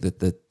interesting that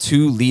the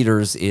two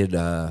leaders in,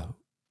 I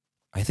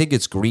think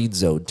it's green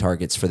zone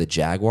targets for the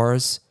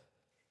Jaguars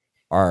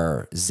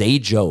are Zay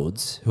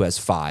Jones, who has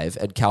 5,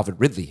 and Calvin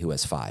Ridley, who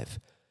has 5.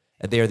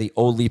 And they are the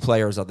only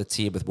players on the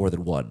team with more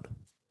than 1.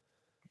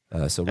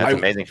 So that's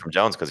amazing from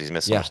Jones because he's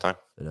missed so much time.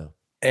 I know.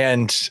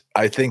 And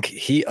I think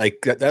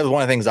that was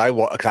one of the things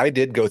I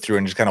did go through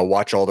and just kind of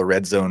watch all the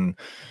red zone,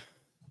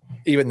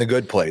 even the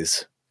good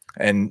plays.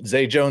 And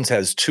Zay Jones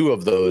has 2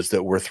 of those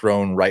that were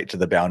thrown right to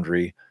the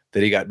boundary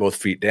that he got both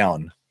feet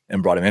down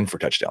and brought him in for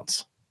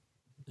touchdowns.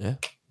 Yeah.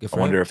 I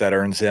wonder if that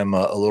earns him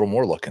a little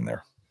more look in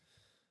there.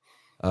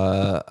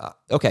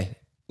 Okay.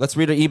 Let's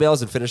read our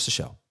emails and finish the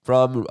show.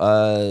 From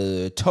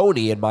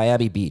Tony in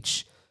Miami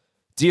Beach.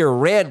 Dear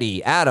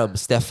Randy, Adam,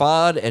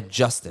 Stefan, and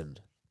Justin.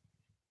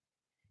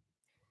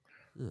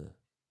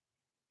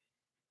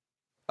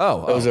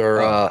 Those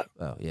are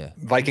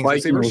Viking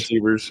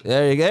receivers.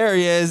 There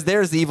he is.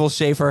 There's the evil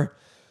Schaefer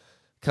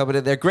coming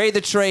in there. Grade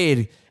the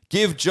trade.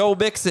 Give Joe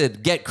Mixon.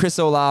 Get Chris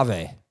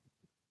Olave.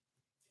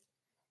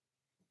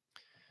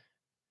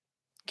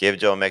 Give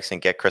Joe Mixon.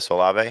 Get Chris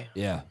Olave.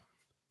 Yeah.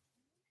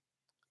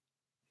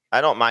 I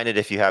don't mind it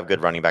if you have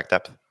good running back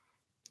depth.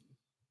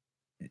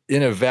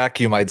 In a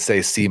vacuum, I'd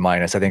say C-.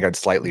 I think I'd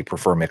slightly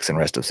prefer Mixon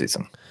rest of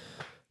season.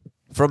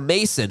 From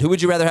Mason, who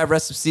would you rather have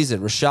rest of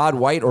season, Rashad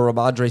White or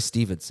Ramondre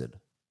Stevenson?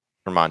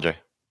 Ramondre.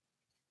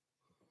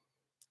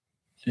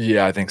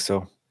 Yeah, I think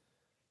so.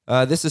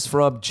 This is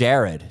from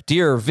Jared.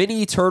 Dear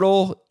Vinny,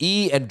 Turtle,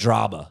 E, and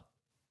Drama.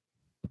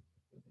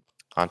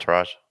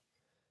 Entourage.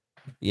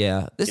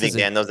 Yeah. You think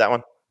Dan knows that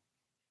one?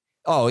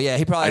 Oh, yeah.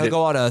 He probably will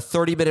go on a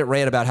 30-minute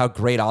rant about how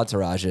great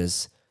Entourage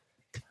is.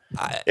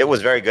 It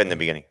was very good in the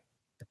beginning.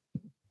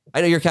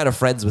 I know you're kind of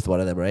friends with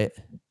one of them, right?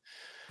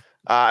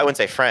 I wouldn't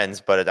say friends,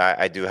 but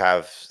I do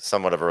have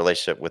somewhat of a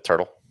relationship with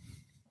Turtle.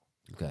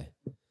 Okay.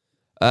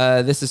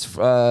 This is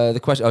the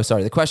question. Oh,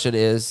 sorry. The question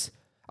is,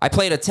 I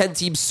played a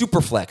 10-team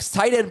Superflex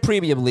tight end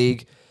premium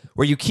league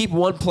where you keep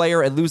one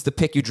player and lose the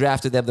pick you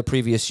drafted them the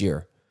previous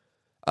year.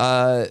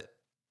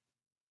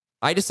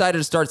 I decided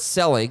to start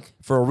selling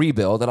for a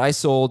rebuild, and I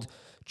sold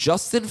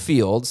Justin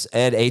Fields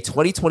and a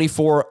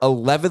 2024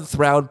 11th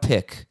round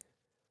pick.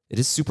 It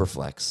is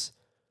Superflex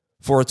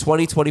for a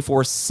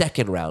 2024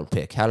 second round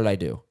pick. How did I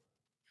do?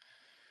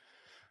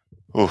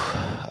 Ooh,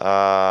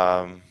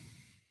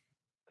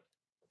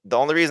 the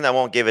only reason I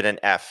won't give it an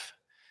F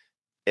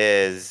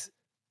is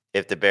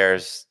if the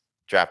Bears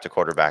draft a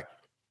quarterback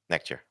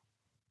next year.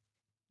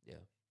 Yeah.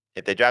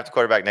 If they draft a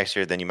quarterback next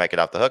year, then you might get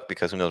off the hook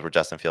because who knows where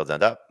Justin Fields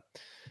end up.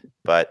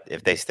 But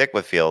if they stick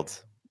with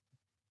Fields,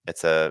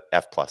 it's a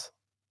F+.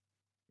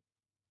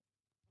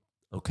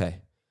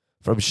 Okay.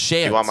 From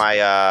Shant. You want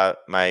my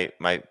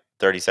my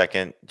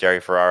 30-second Jerry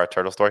Ferrara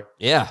turtle story?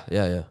 Yeah.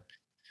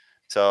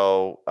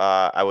 So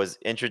I was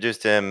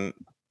introduced to him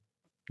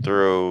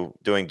through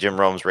doing Jim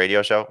Rome's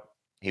radio show.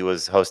 He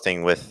was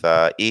hosting with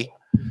Kevin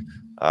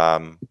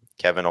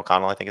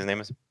O'Connell, I think his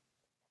name is.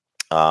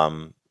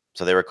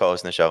 So they were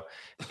co-hosting the show.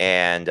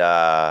 And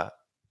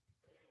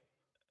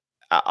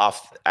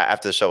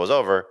after the show was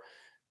over,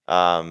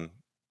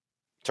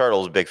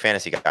 Turtle's big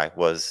fantasy guy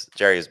was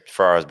Jerry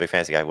Ferrara's big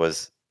fantasy guy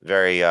was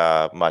very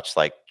much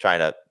like trying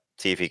to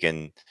see if he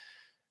can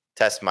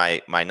test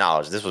my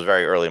knowledge. This was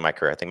very early in my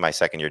career. I think my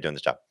second year doing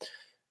this job.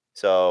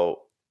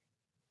 So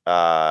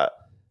all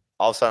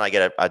of a sudden I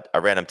get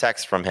a random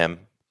text from him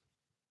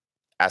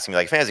asking me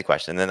like a fantasy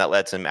question. And then that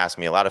lets him ask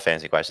me a lot of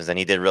fantasy questions. And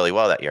he did really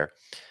well that year.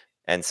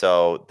 And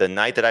so the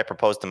night that I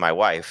proposed to my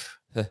wife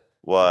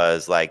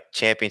was like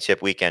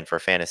championship weekend for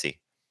fantasy.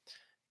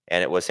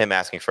 And it was him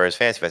asking for his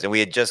fantasy fest. And we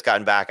had just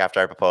gotten back after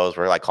I proposed.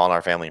 We're like calling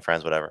our family and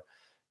friends, whatever.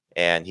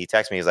 And he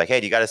texted me. He's like,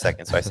 "Hey, do you got a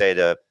second?" So I say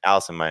to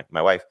Allison, my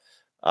wife,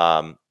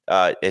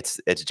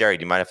 it's Jerry.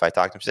 Do you mind if I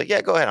talk to him? She's like,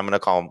 "Yeah, go ahead. I'm going to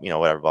call him,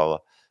 whatever, blah, blah."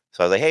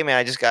 So I was like, "Hey man,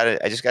 I just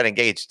got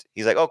engaged."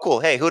 He's like, "Oh,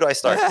 cool. Hey, who do I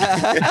start?"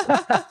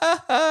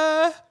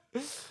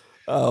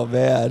 Oh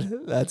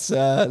man. That's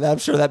I'm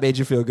sure that made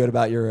you feel good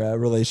about your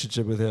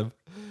relationship with him.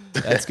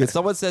 That's good.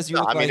 Someone says you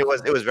look like, it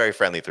was very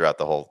friendly throughout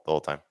the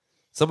whole time.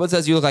 Someone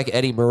says you look like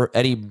Eric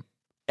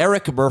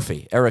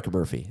Murphy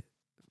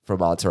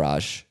from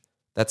Entourage.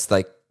 That's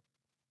like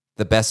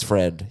the best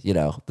friend,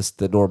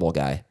 the normal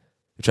guy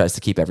who tries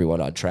to keep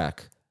everyone on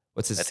track.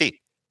 That's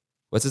E.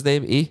 What's his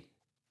name? E?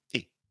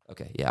 E.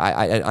 Okay. Yeah,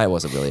 I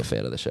wasn't really a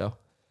fan of the show.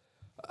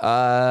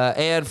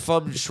 And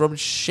from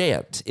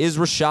Shant, is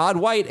Rashad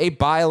White a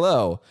buy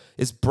low?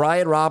 Is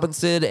Brian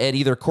Robinson and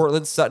either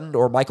Cortland Sutton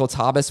or Michael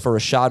Thomas for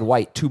Rashad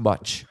White too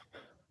much?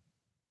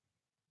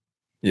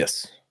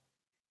 Yes.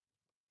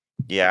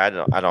 Yeah,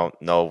 I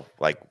don't know.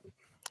 Like,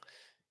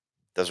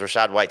 does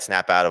Rachaad White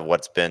snap out of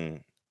what's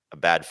been a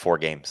bad 4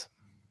 games?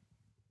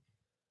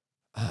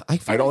 I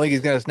don't think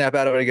he's going to snap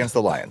out of it against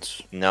the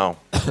Lions. No.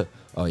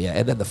 Oh, yeah.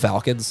 And then the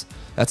Falcons.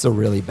 That's a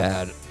really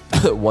bad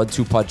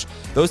 1-2 punch.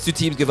 Those 2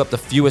 teams give up the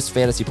fewest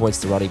fantasy points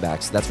to running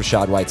backs. That's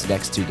Rachaad White's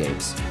next 2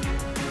 games.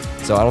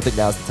 So I don't think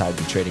now's the time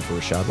to be trading for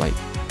Rachaad White.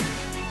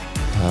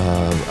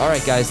 All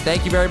right, guys.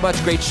 Thank you very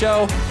much. Great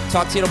show.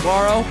 Talk to you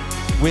tomorrow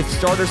with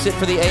starter sit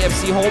for the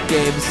AFC home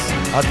games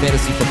on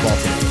Fantasy Football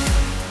Today.